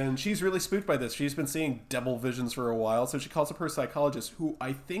 And she's really spooked by this. She's been seeing devil visions for a while, so she calls up her psychologist, who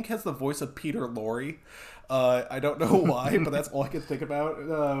I think has the voice of Peter Lorre. I don't know why, but that's all I could think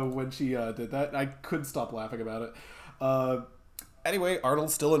about when she did that. I couldn't stop laughing about it. Anyway,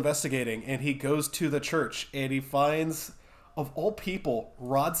 Arnold's still investigating, and he goes to the church, and he finds, of all people,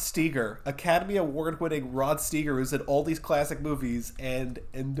 Rod Steiger, Academy Award-winning Rod Steiger, who's in all these classic movies and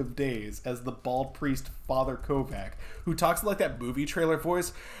End of Days, as the bald priest Father Kovac, who talks like that movie trailer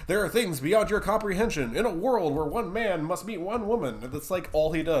voice. There are things beyond your comprehension in a world where one man must meet one woman. And that's like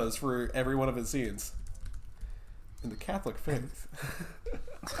all he does for every one of his scenes. In the Catholic faith.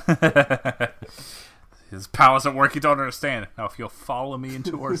 His powers at work you don't understand. Now, if you'll follow me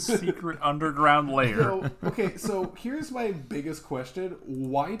into our secret underground lair. Okay, so here's my biggest question.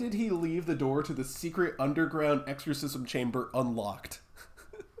 Why did he leave the door to the secret underground exorcism chamber unlocked?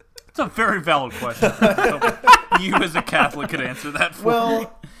 It's a very valid question. You as a Catholic could answer that for me.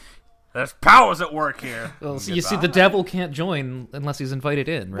 There's powers at work here. Well, so you see, the devil can't join unless he's invited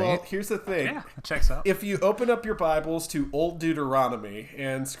in, right? Well, here's the thing. Yeah, it checks out. If you open up your Bibles to Old Deuteronomy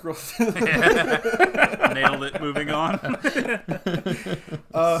and scroll through Nailed it. Moving on.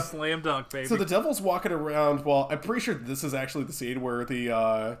 Slam dunk, baby. So the devil's walking around. Well, I'm pretty sure this is actually the scene where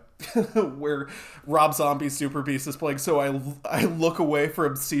the where Rob Zombie's Super Beast is playing. So I look away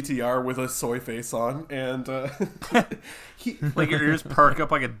from CTR with a soy face on, and like your ears perk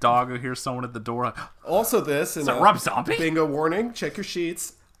up like a dog who hears someone at the door. Also, this is Rob Zombie. Bingo warning. Check your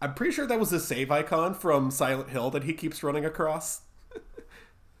sheets. I'm pretty sure that was the save icon from Silent Hill that he keeps running across.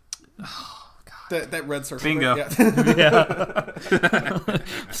 That red circle. Bingo. Yeah.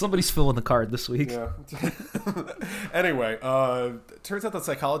 Somebody's filling the card this week. Yeah. Anyway, turns out the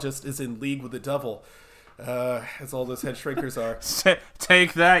psychologist is in league with the devil, as all those head shrinkers are.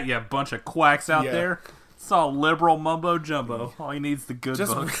 Take that, you bunch of quacks out Yeah. there. It's all liberal mumbo jumbo. All he needs is the good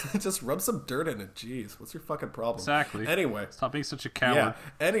book. Just rub some dirt in it. Jeez, what's your fucking problem? Exactly. Anyway. Stop being such a coward.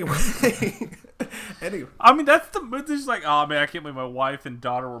 Yeah. Anyway. I mean, that's the mood. Just like, oh man, I can't believe my wife and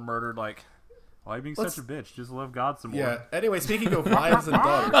daughter were murdered. Like, why are you being such a bitch? Just love God some more. Yeah. Anyway, speaking of wives and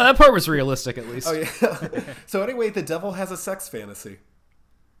daughters. Oh, that part was realistic, at least. Oh yeah. So anyway, the devil has a sex fantasy.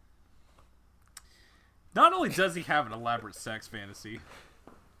 Not only does he have an elaborate sex fantasy,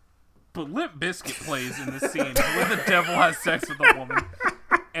 but Limp Bizkit plays in this scene where the devil has sex with a woman.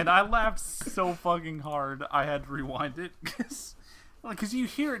 And I laughed so fucking hard, I had to rewind it. Because you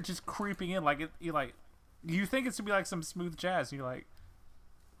hear it just creeping in. You think it's going to be like some smooth jazz. And you're like,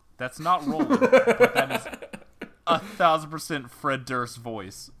 that's not rolling. But that is 1,000% Fred Durst's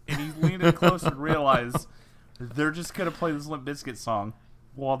voice. And you lean in closer and realize they're just going to play this Limp Bizkit song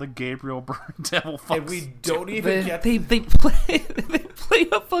while the Gabriel Byrne devil fucks. And we don't even get... They play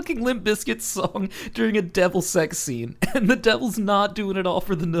a fucking Limp Bizkit song during a devil sex scene, and the devil's not doing it all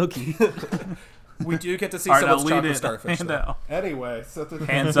for the noogie. We do get to see All right, someone's now lead chocolate it. starfish. Hand though. out. Anyway, so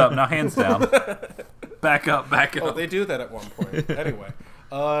hands up, now hands down. Back up. Oh, they do that at one point. Anyway,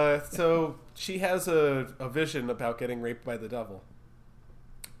 so she has a vision about getting raped by the devil.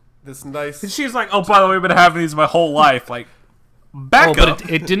 This nice... And she's like, oh, by the way, I've been having these my whole life. Like, back up.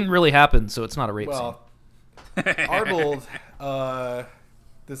 But it didn't really happen, so it's not a rape scene. Arnold,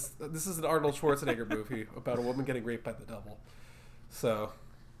 this is an Arnold Schwarzenegger movie about a woman getting raped by the devil. So,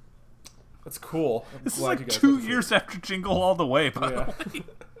 that's cool. This is like 2 years after Jingle All the Way, by the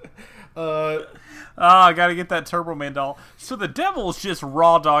way. I gotta get that Turbo Man doll. So the devil's just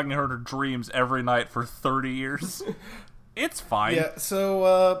raw dogging her in her dreams every night for 30 years. It's fine. Yeah,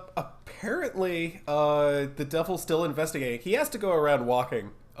 so apparently the devil's still investigating. He has to go around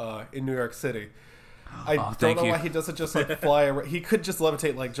walking in New York City. I don't know why he doesn't just like fly around. He could just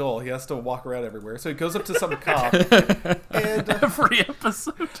levitate like Joel. He has to walk around everywhere. So he goes up to some cop. And every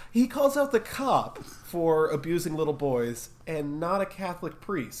episode. He calls out the cop for abusing little boys and not a Catholic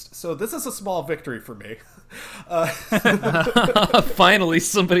priest. So this is a small victory for me. Finally,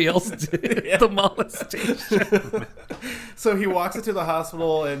 somebody else did the molestation. So he walks into the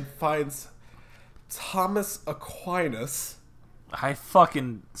hospital and finds Thomas Aquinas. I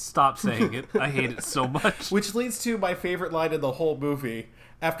fucking stop saying it. I hate it so much. Which leads to my favorite line in the whole movie.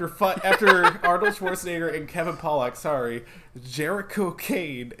 After Arnold Schwarzenegger and Kevin Pollak, Jericho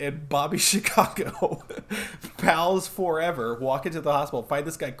Kane and Bobby Chicago, pals forever, walk into the hospital, find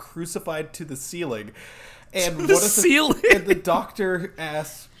this guy crucified to the ceiling. And And the doctor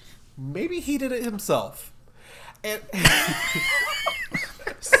asks, maybe he did it himself. And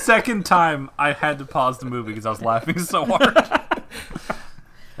second time I had to pause the movie because I was laughing so hard.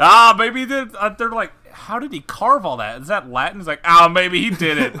 Maybe he did. They're like, how did he carve all that? Is that Latin? He's like, maybe he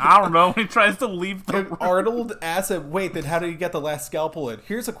did it. I don't know. He tries to leave the room. Arnold asks him, wait, then how did he get the last scalpel in?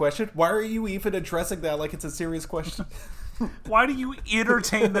 Here's a question. Why are you even addressing that like it's a serious question? Why do you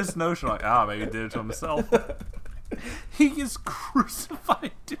entertain this notion? Like, maybe he did it to himself. He is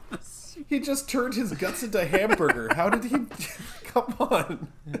crucified to the sea. He just turned his guts into hamburger. How did he... Come on.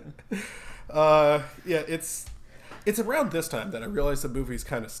 Yeah, it's around this time that I realized the movie's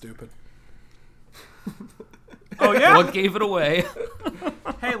kind of stupid. Oh, yeah? What gave it away?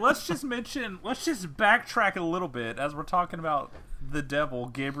 Hey, let's just backtrack a little bit as we're talking about the devil,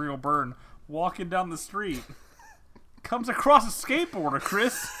 Gabriel Byrne, walking down the street. Comes across a skateboarder,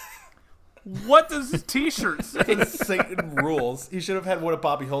 Chris. What does his t-shirt say? Satan rules. He should have had one of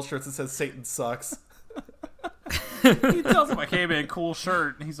Bobby Hill's shirts that says Satan sucks. He tells him, like, hey man, cool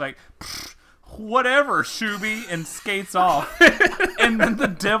shirt. And he's like, whatever, Shooby, and skates off. And then the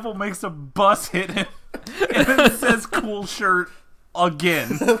devil makes a bus hit him and then says cool shirt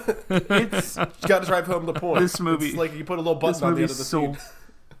again. It's You gotta drive home the point. This movie, it's like you put a little button on the end of the seat.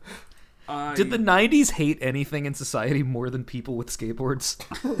 Did the 90s hate anything in society more than people with skateboards?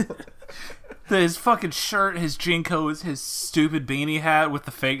 His fucking shirt, his Jinkos, his stupid beanie hat with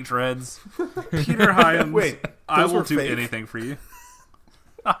the fake dreads. Peter Hyams, Wait, I those will were do fake? anything for you.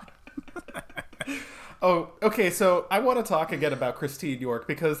 Oh, okay, so I want to talk again about Christine York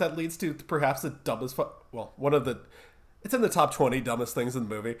because that leads to perhaps the dumbest one of the It's in the top 20 dumbest things in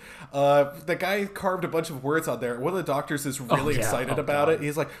the movie. The guy carved a bunch of words on there. One of the doctors is really excited about it.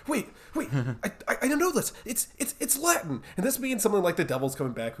 He's like, wait, I don't know this. It's Latin. And this means something like the devil's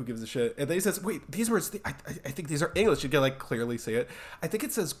coming back, who gives a shit. And then he says, wait, these words, I think these are English. You can like clearly see it. I think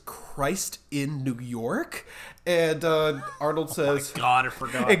it says Christ in New York. And Arnold says... God, I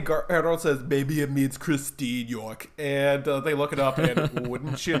forgot. And Arnold says, maybe it means Christine York. And they look it up, and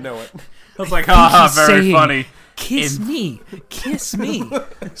wouldn't you know it? I was like, haha, very saying, funny. Kiss me.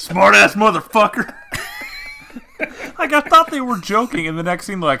 Smart ass motherfucker. Like, I thought they were joking, and the next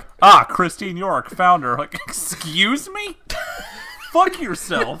scene, like, Christine York, founder. Like, excuse me? Fuck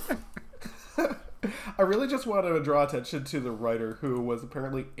yourself. I really just wanted to draw attention to the writer, who was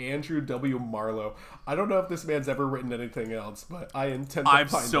apparently Andrew W. Marlowe. I don't know if this man's ever written anything else, but I intend to find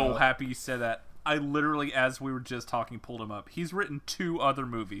out. I'm so happy you said that. I literally, as we were just talking, pulled him up. He's written 2 other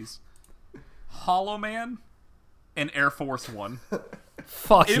movies. Hollow Man and Air Force One.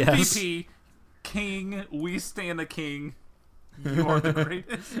 Fuck MVP, yes. King, We Stand a King. You are the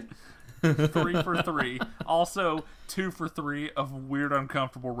greatest. 3 for 3. Also, 2 for 3 of weird,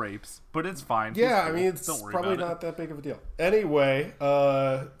 uncomfortable rapes. But it's fine. Yeah, I mean, it's probably not that big of a deal. Anyway,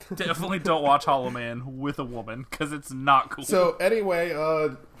 definitely don't watch Hollow Man with a woman, because it's not cool. So, anyway,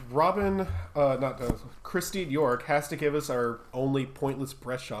 Christine York has to give us our only pointless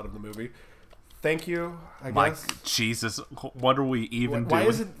breast shot of the movie. Thank you, I guess. Jesus, what are we even doing? Why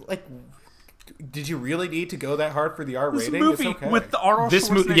is it, like... Did you really need to go that hard for the R rating? This movie it's okay. with the Arnold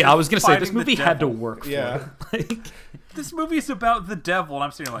Schwarzenegger. Yeah, I was gonna say this fighting movie the had to devil. work. Yeah, This movie is about the devil, and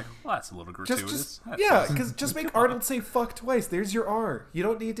I'm sitting here like, well, that's a little gratuitous. Because just make Arnold say "fuck" twice. There's your R. You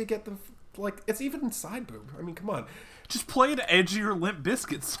don't need to get the it's even side boob. I mean, come on. Just play an edgier Limp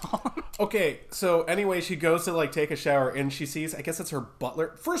Bizkit song. Okay, so anyway, she goes to take a shower, and she sees, I guess it's her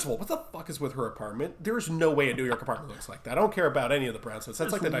butler. First of all, what the fuck is with her apartment? There's no way a New York apartment looks like that. I don't care about any of the brownswoods.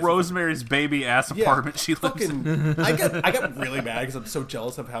 That's like the nice Rosemary's Baby ass apartment she lives in. I got really mad because I'm so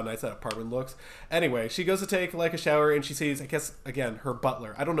jealous of how nice that apartment looks. Anyway, she goes to take a shower, and she sees, I guess, again, her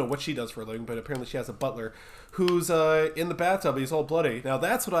butler. I don't know what she does for a living, but apparently she has a butler who's in the bathtub. He's all bloody. Now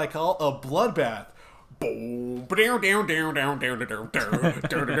that's what I call a bloodbath. Boom, down, down, down, down, down, down,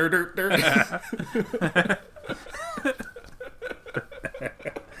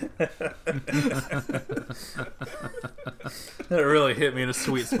 That really hit me in a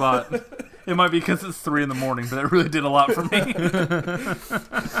sweet spot. It might be because it's 3 a.m, but it really did a lot for me.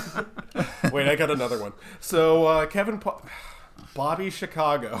 Wait, I got another one. So Bobby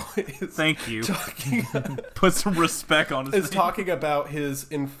Chicago is Thank you. Put some respect on his name. Talking about his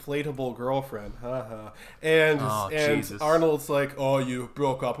inflatable girlfriend. And Jesus. Arnold's like, oh, you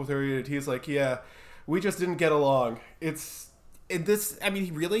broke up with her? And he's like, yeah, we just didn't get along. He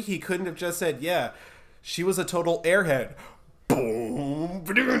couldn't have just said, yeah, she was a total airhead. Boom.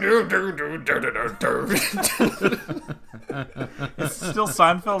 Is it still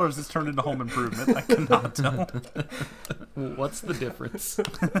Seinfeld, or is this turned into Home Improvement? I cannot tell. What's the difference?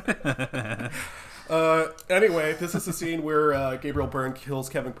 Anyway, this is the scene where Gabriel Byrne kills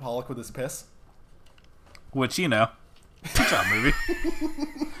Kevin Pollak with his piss. Which, good job, movie.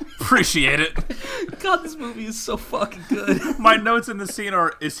 Appreciate it. God, this movie is so fucking good. My notes in the scene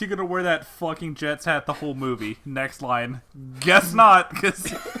are, is he going to wear that fucking Jets hat the whole movie? Next line. Guess not, because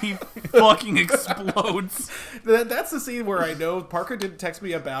he fucking explodes. That's the scene where I know Parker didn't text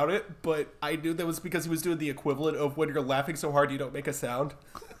me about it, but I knew that was because he was doing the equivalent of when you're laughing so hard you don't make a sound.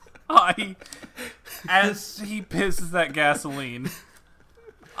 As he pisses that gasoline,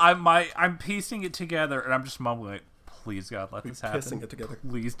 I'm piecing it together, and I'm just mumbling like, please God, let this happen. Pissing it together.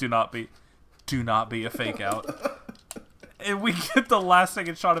 Please do not be a fake out. And we get the last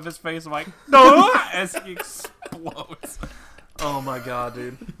second shot of his face. I'm like, no, as he explodes. Oh my God,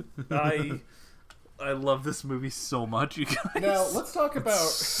 dude. I love this movie so much, you guys. Now let's talk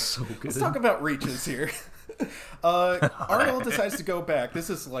about reaches here. Arnold decides to go back. This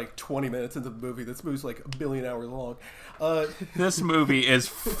is 20 minutes into the movie. This movie's a million hours long. This movie is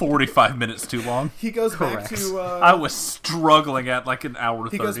 45 minutes too long. He goes back to... I was struggling at an hour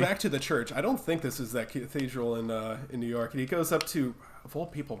 30. He goes back to the church. I don't think this is that cathedral in New York. And he goes up to, of all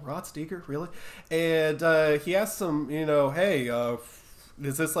people, Rod Steiger, really? And he asks him, hey...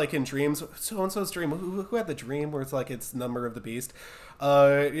 is this in dreams? So-and-so's dream. Who had the dream where it's number of the beast?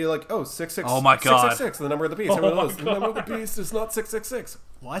 You're like, 666. Oh my God. 666, the number of the beast. Everyone knows the number of the beast is not 666.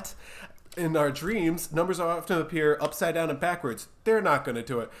 What? In our dreams, numbers often appear upside down and backwards. They're not going to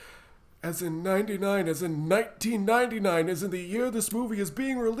do it. As in 99, as in 1999, as in the year this movie is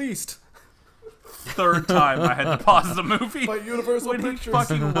being released. Third time I had to pause the movie. By Universal when Pictures. He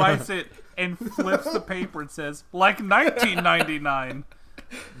fucking writes it and flips the paper and says, like 1999.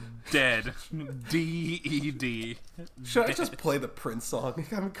 Dead. D-E-D. Should I just play the Prince song?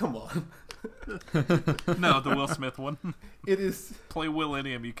 I mean, come on. No, the Will Smith one. It is... Play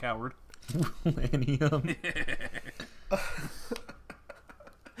Willennium, you coward. Willennium.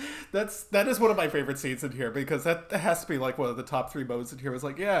 That is one of my favorite scenes in here, because that has to be like one of the top 3 moments in here. It's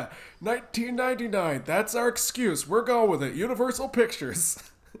like, yeah, 1999, that's our excuse. We're going with it. Universal Pictures.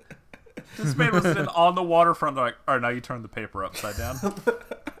 This man was sitting on the waterfront. They're like, all right, now you turn the paper upside down.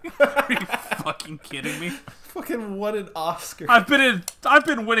 Are you fucking kidding me? Fucking won an Oscar. I've been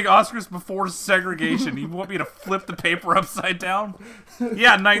winning Oscars before segregation. You want me to flip the paper upside down?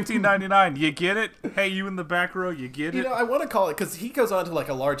 Yeah, 1999. You get it? Hey, you in the back row, you get it? You know, I want to call it, because he goes on to like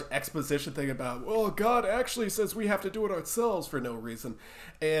a large exposition thing about, well, God actually says we have to do it ourselves for no reason.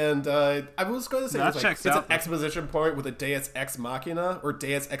 And I was going to say, it's an exposition point with a Deus Ex Machina, or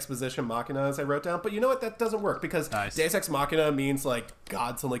Deus Exposition Machina, as I wrote down. But you know what? That doesn't work, because Deus Ex Machina means like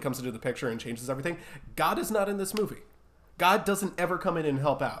God suddenly comes into the picture and changes everything. God is not in this movie. God doesn't ever come in and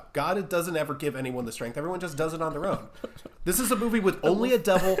help out. God doesn't ever give anyone the strength. Everyone just does it on their own. This is a movie with only a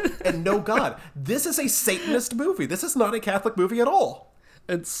devil and no God. This is a Satanist movie. This is not a Catholic movie at all.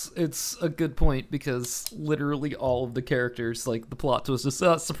 It's a good point, because literally all of the characters, like, the plot twist is,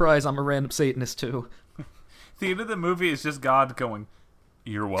 surprise, I'm a random Satanist too. The end of the movie is just God going,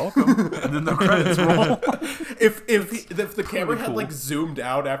 you're welcome. And then the credits roll. If the camera had like zoomed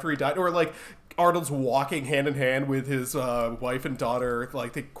out after he died, or like Arnold's walking hand in hand with his wife and daughter,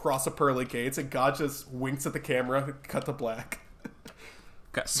 like they cross the pearly gates, and God just winks at the camera, cut to black.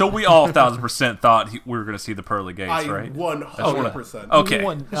 Okay, so we all 1,000% thought we were going to see the pearly gates, right? 100%. Okay.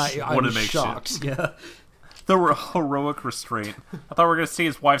 I was shocked. Yeah. The heroic restraint. I thought we were going to see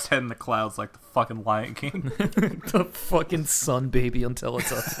his wife's head in the clouds like the fucking Lion King. The fucking sun baby on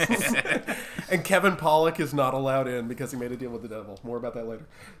Teletubbies. And Kevin Pollak is not allowed in because he made a deal with the devil. More about that later.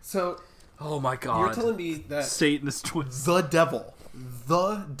 So, oh my God. You're telling me that Satanist twist. The devil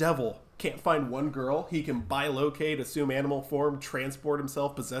can't find one girl. He can bilocate, assume animal form, transport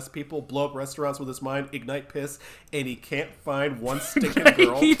himself, possess people, blow up restaurants with his mind, ignite piss, and he can't find one stinking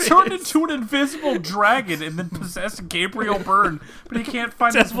girl. He turned into an invisible dragon and then possessed Gabriel Byrne, but he can't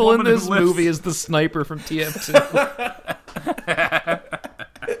find this woman in this movie is the sniper from TF2.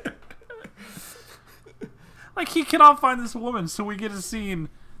 Like, he cannot find this woman, so we get a scene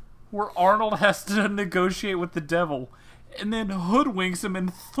where Arnold has to negotiate with the devil, and then hoodwinks him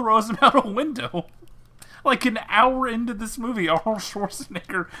and throws him out a window. Like, an hour into this movie, Arnold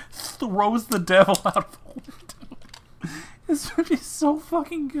Schwarzenegger throws the devil out of a window. This movie is so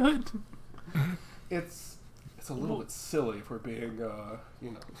fucking good. It's a little bit silly for being,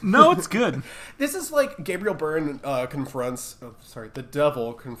 No, it's good. This is like Gabriel Byrne the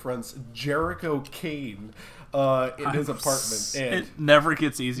devil confronts Jericho Kane in his apartment. And it never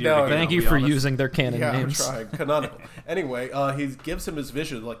gets easier. Thank you for using their canon names. I'm trying. Canonical. Anyway, he gives him his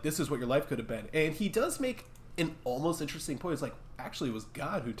vision, like, this is what your life could have been. And he does make an almost interesting point. It's like, actually, it was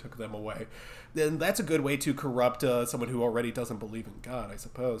God who took them away. Then that's a good way to corrupt someone who already doesn't believe in God, I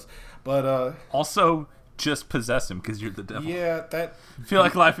suppose. But also, just possess him because you're the devil. Yeah, that. I feel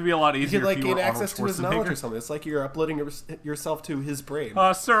like life would be a lot easier. You could, if you gain access to his knowledge Schwarzenegger. or something. It's like you're uploading yourself to his brain.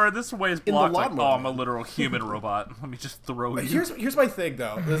 Sir, this way is blocked. Like, lawnmower. I'm a literal human robot. Let me just throw you. Here's my thing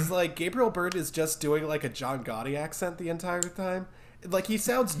though. Is like Gabriel Byrne is just doing like a John Gotti accent the entire time. Like, he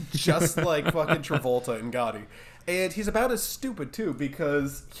sounds just like fucking Travolta and Gotti. And he's about as stupid too,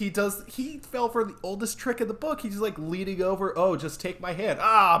 because he fell for the oldest trick in the book. He's like leaning over, oh, just take my hand.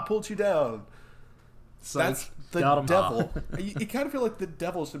 Pulled you down. So that's the devil. You kind of feel like the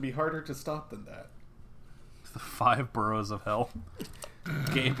devil should be harder to stop than that. The 5 boroughs of hell.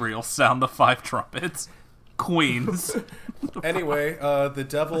 Gabriel, sound the 5 trumpets. Queens. Anyway, the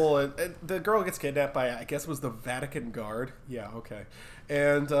devil and the girl gets kidnapped by, I guess, was the Vatican Guard. Yeah, okay.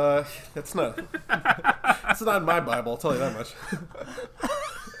 And that's not in my Bible, I'll tell you that much.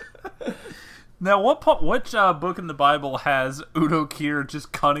 Now, which book in the Bible has Udo Kier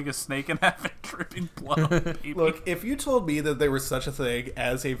just cutting a snake in half and dripping blood on people? Look, if you told me that there was such a thing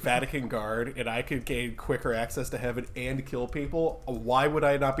as a Vatican Guard and I could gain quicker access to heaven and kill people, why would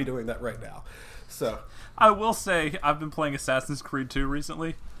I not be doing that right now? So, I will say, I've been playing Assassin's Creed 2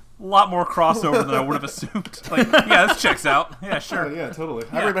 recently. A lot more crossover than I would have assumed. Like, yeah, this checks out. Yeah, sure. Oh, yeah, totally.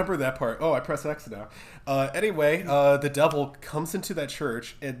 Yeah. I remember that part. Oh, I press X now. Anyway, the devil comes into that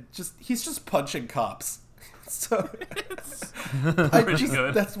church and he's just punching cops. So pretty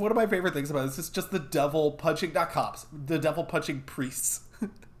good. That's one of my favorite things about this. It's just the devil punching, not cops, the devil punching priests.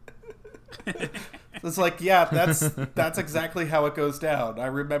 It's like, yeah, that's exactly how it goes down. I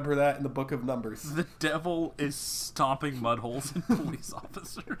remember that in the Book of Numbers. The devil is stomping mud holes in police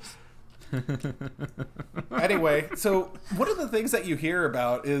officers. Anyway, so one of the things that you hear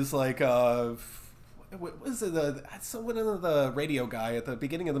about is like, what was it? Someone of the radio guy at the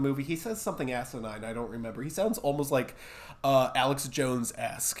beginning of the movie, he says something asinine. I don't remember. He sounds almost like Alex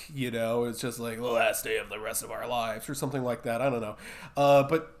Jones-esque. It's just like the last day of the rest of our lives or something like that. I don't know.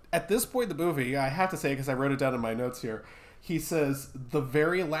 But at this point in the movie, I have to say, because I wrote it down in my notes here, he says the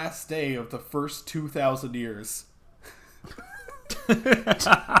very last day of the first 2,000 years.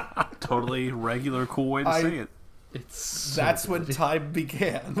 Totally regular, cool way to say it. That's when time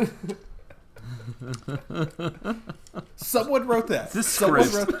began. Someone wrote that. The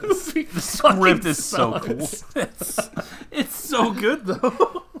script is so cool. It's so good,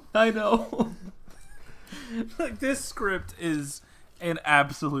 though. I know. Like, this script is an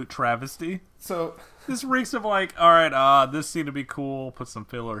absolute travesty. So this reeks of like, all right, this scene would be cool. Put some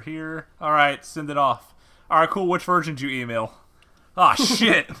filler here. All right, send it off. All right, cool. Which version did you email? Ah,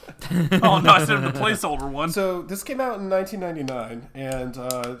 shit. Oh no, I sent the placeholder one. So this came out in 1999, and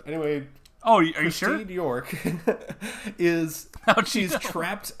anyway. Oh, are you sure? Christine York she's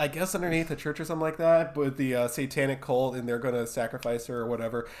trapped, I guess, underneath a church or something like that with the satanic cult, and they're going to sacrifice her or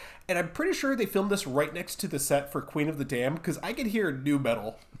whatever. And I'm pretty sure they filmed this right next to the set for Queen of the Damned, because I could hear nu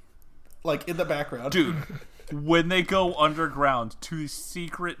metal, like, in the background. Dude, when they go underground to the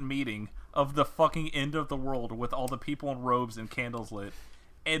secret meeting of the fucking end of the world with all the people in robes and candles lit,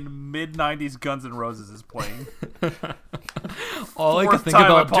 and mid-90s Guns N' Roses is playing. All I could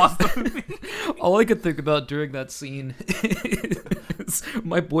think about during that scene is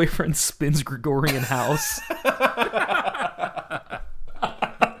my boyfriend spins Gregorian House.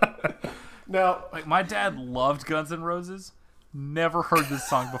 Now, like, my dad loved Guns N' Roses. Never heard this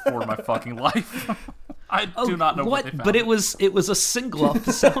song before in my fucking life. I do not know what they found. But it was a single off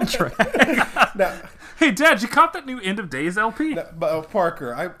the soundtrack. Now, hey, Dad, you caught that new End of Days LP?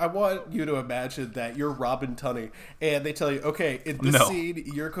 Parker, I want you to imagine that you're Robin Tunney, and they tell you, okay, in this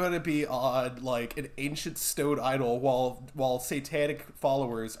scene, you're going to be on, like, an ancient stone idol while satanic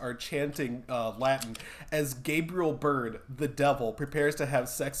followers are chanting Latin as Gabriel Byrne, the devil, prepares to have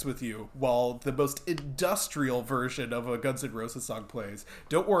sex with you while the most industrial version of a Guns N' Roses song plays.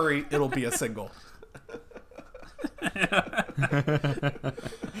 Don't worry, it'll be a single.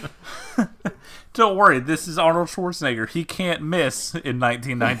 Don't worry, this is Arnold Schwarzenegger. He can't miss in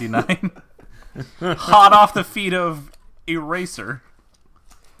 1999. Hot off the feet of Eraser.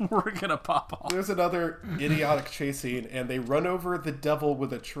 We're gonna pop off. There's another idiotic chase scene, and they run over the devil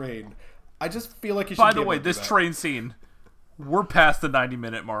with a train. I just feel like you should. By the way, this train scene, we're past the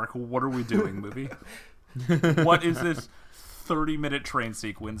 90-minute mark. What are we doing, movie? What is this 30-minute train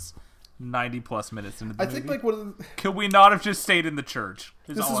sequence? 90+ minutes into the movie. I think, like, could we not have just stayed in the church?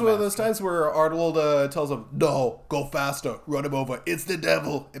 This is one of those times where Arnold tells him, "No, go faster, run him over. It's the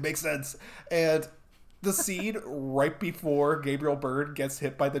devil." It makes sense. And the scene right before Gabriel Byrne gets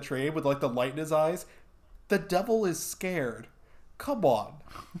hit by the train with, like, the light in his eyes, the devil is scared. Come on,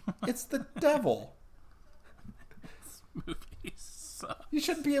 it's the devil. This movie sucks. You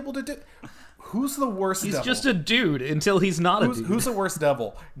shouldn't be able to do. Who's the worst devil? He's just a dude until he's not a dude. Who's the worst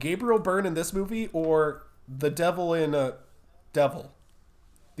devil? Gabriel Byrne in this movie, or the devil in Devil,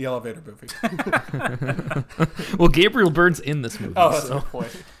 the elevator movie? Well, Gabriel Byrne's in this movie. Oh, that's a good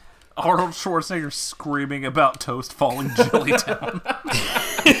point. Arnold Schwarzenegger screaming about toast falling jelly down.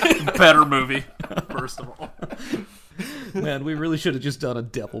 Better movie, first of all. Man, we really should have just done a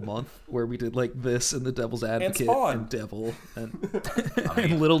Devil month where we did like this and the Devil's Advocate and Devil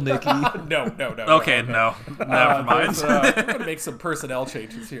and Little Nicky. No. Okay, no. Never mind. I'm gonna make some personnel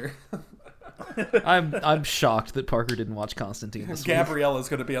changes here. I'm shocked that Parker didn't watch Constantine this week. Gabriella's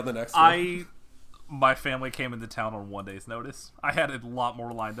gonna be on the next one. My family came into town on one day's notice. I had a lot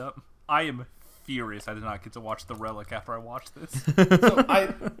more lined up. I am furious I did not get to watch The Relic after I watched this. So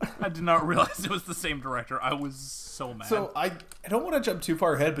I did not realize it was the same director. I was so mad. So I don't want to jump too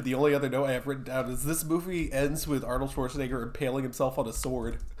far ahead, but the only other note I have written down is this movie ends with Arnold Schwarzenegger impaling himself on a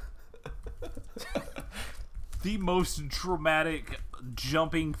sword. The most dramatic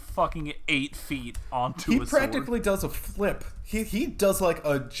jumping fucking 8 feet onto a sword. He practically does a flip. He does like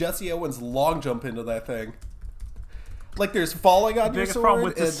a Jesse Owens long jump into that thing. Like there's falling on your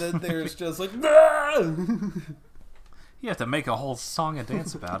sword, and then there's just like... You have to make a whole song and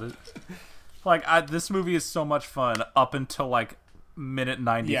dance about it. Like, this movie is so much fun up until like minute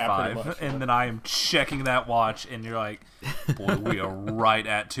 95, and then I am checking that watch, and you're like, boy, we are right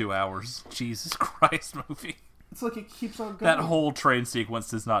at 2 hours. Jesus Christ, movie. It's like it keeps on going. That whole train sequence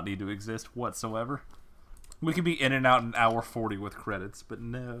does not need to exist whatsoever. We could be in and out in hour 40 with credits, but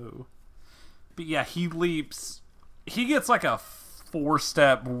no. But yeah, he leaps. He gets like a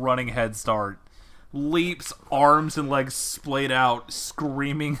 4-step running head start. Leaps, arms and legs splayed out,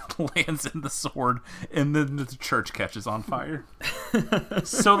 screaming, lands in the sword, and then the church catches on fire.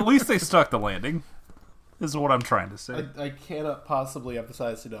 So at least they stuck the landing, is what I'm trying to say. I cannot possibly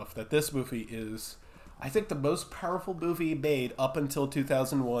emphasize enough that this movie is, I think, the most powerful movie made up until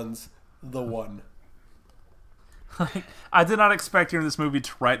 2001's The One. I did not expect hearing this movie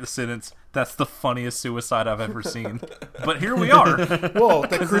to write the sentence, "That's the funniest suicide I've ever seen." But here we are. Whoa,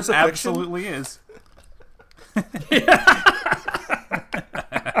 the crucifixion? It absolutely is.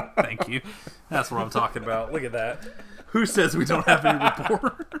 Thank you. That's what I'm talking about. Look at that. Who says we don't have any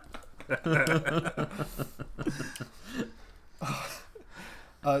rapport?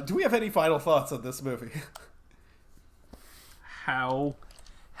 Do we have any final thoughts on this movie? How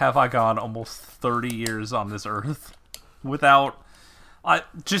have I gone almost 30 years on this earth without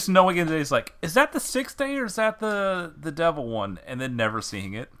just knowing in days like, is that the 6th day or is that the devil one? And then never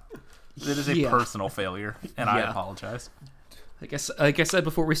seeing it. It is a personal failure, and I apologize. Like I said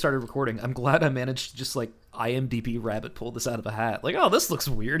before we started recording, I'm glad I managed to just like IMDb rabbit pull this out of a hat. Like, oh, this looks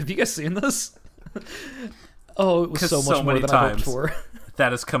weird. Have you guys seen this? Oh, it was so much more than I hoped for.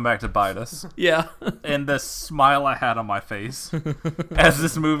 That has come back to bite us. Yeah. And the smile I had on my face as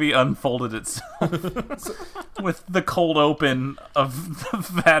this movie unfolded itself with the cold open of the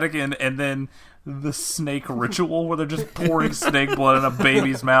Vatican and then the snake ritual where they're just pouring snake blood in a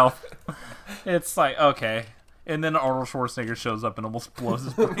baby's mouth. It's like, okay. And then Arnold Schwarzenegger shows up and almost blows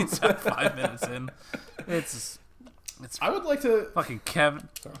his brains out 5 minutes in. It's I would like to... Fucking Kevin...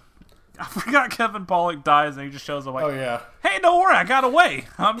 I forgot Kevin Pollak dies and he just shows up like, oh yeah, hey, don't worry, I got away.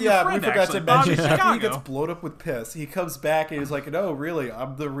 I'm your yeah, friend, we forgot actually, to mention Bobby after Chicago. he gets blown up with piss, he comes back and he's like, no, really,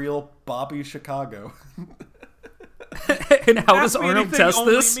 I'm the real Bobby Chicago. And how does Arnold test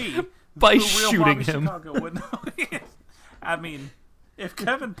this? By shooting Bobby him. Chicago would know. I mean, if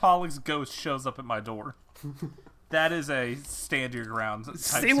Kevin Pollak's ghost shows up at my door, that is a stand your ground type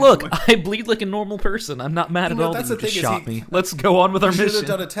See, look, I bleed like a normal person. I'm not mad at all that you just shot me. Let's go on with our mission. He should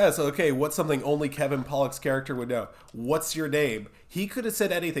have done a test. Okay, what's something only Kevin Pollak's character would know? What's your name? He could have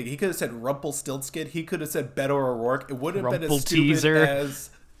said anything. He could have said Rumpelstiltskin. He could have said Beto O'Rourke. It wouldn't have been as stupid as...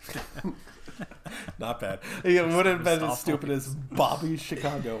 Not bad. It wouldn't have been as stupid as Bobby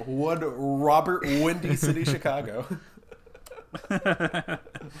Chicago. One Robert Windy City, Chicago.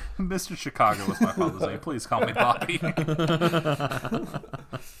 Mr. Chicago was my father's name. Please call me Bobby.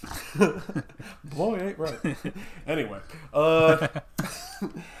 Boy, ain't right. Anyway, I'm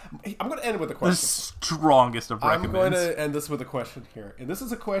going to end with a question. The strongest of recommends. I'm going to end this with a question here. And this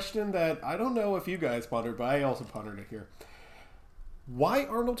is a question that I don't know if you guys pondered, but I also pondered it here. Why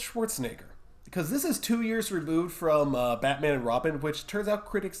Arnold Schwarzenegger? Because this is 2 years removed from Batman and Robin, which turns out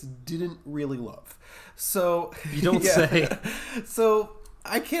critics didn't really love. So you don't say. So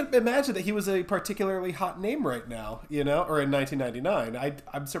I can't imagine that he was a particularly hot name right now, you know, or in 1999.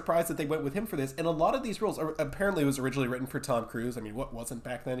 I'm surprised that they went with him for this. And a lot of these roles apparently was originally written for Tom Cruise. I mean, what wasn't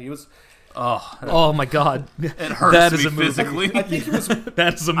back then? He was. Oh my God! It hurts that me is a movie. physically. I think it was.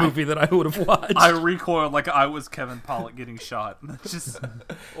 That is a movie that I would have watched. I recoiled like I was Kevin Pollak getting shot. Just,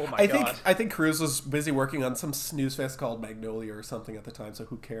 oh my God! I think Cruise was busy working on some snooze fest called Magnolia or something at the time, so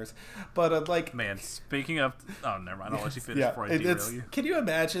who cares? But man, speaking of, never mind. I'll let you finish before I derail you. Can you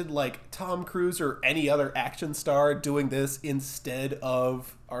imagine like Tom Cruise or any other action star doing this instead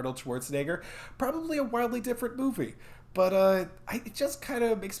of Arnold Schwarzenegger? Probably a wildly different movie. But it just kind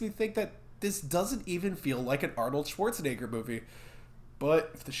of makes me think that this doesn't even feel like an Arnold Schwarzenegger movie.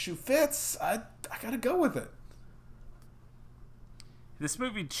 But if the shoe fits, I gotta go with it. This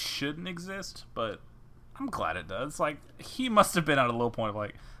movie shouldn't exist, but I'm glad it does. Like, he must have been at a low point of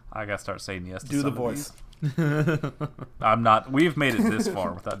like, I gotta start saying yes to Do some the voice. I'm not. We've made it this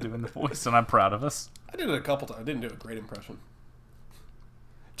far without doing the voice, and I'm proud of us. I did it a couple times. I didn't do a great impression.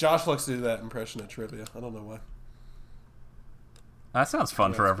 Josh likes to do that impression at trivia. I don't know why. That sounds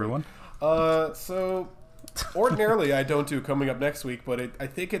fun for everyone. So ordinarily I don't do Coming Up Next Week, but I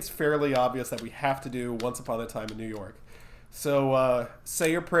think it's fairly obvious that we have to do Once Upon a Time in New York. So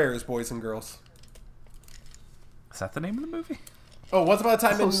say your prayers, boys and girls. Is that the name of the movie? Oh, Once Upon a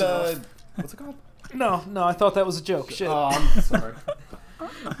Time in what's it called? No, I thought that was a joke. Shit. Oh, I'm sorry.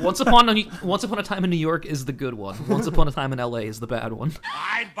 Once Upon a Time in New York is the good one. Once Upon a Time in LA is the bad one.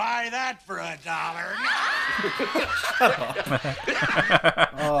 I'd buy that for $1.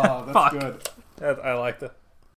 Oh, that's Fuck. good. I like that.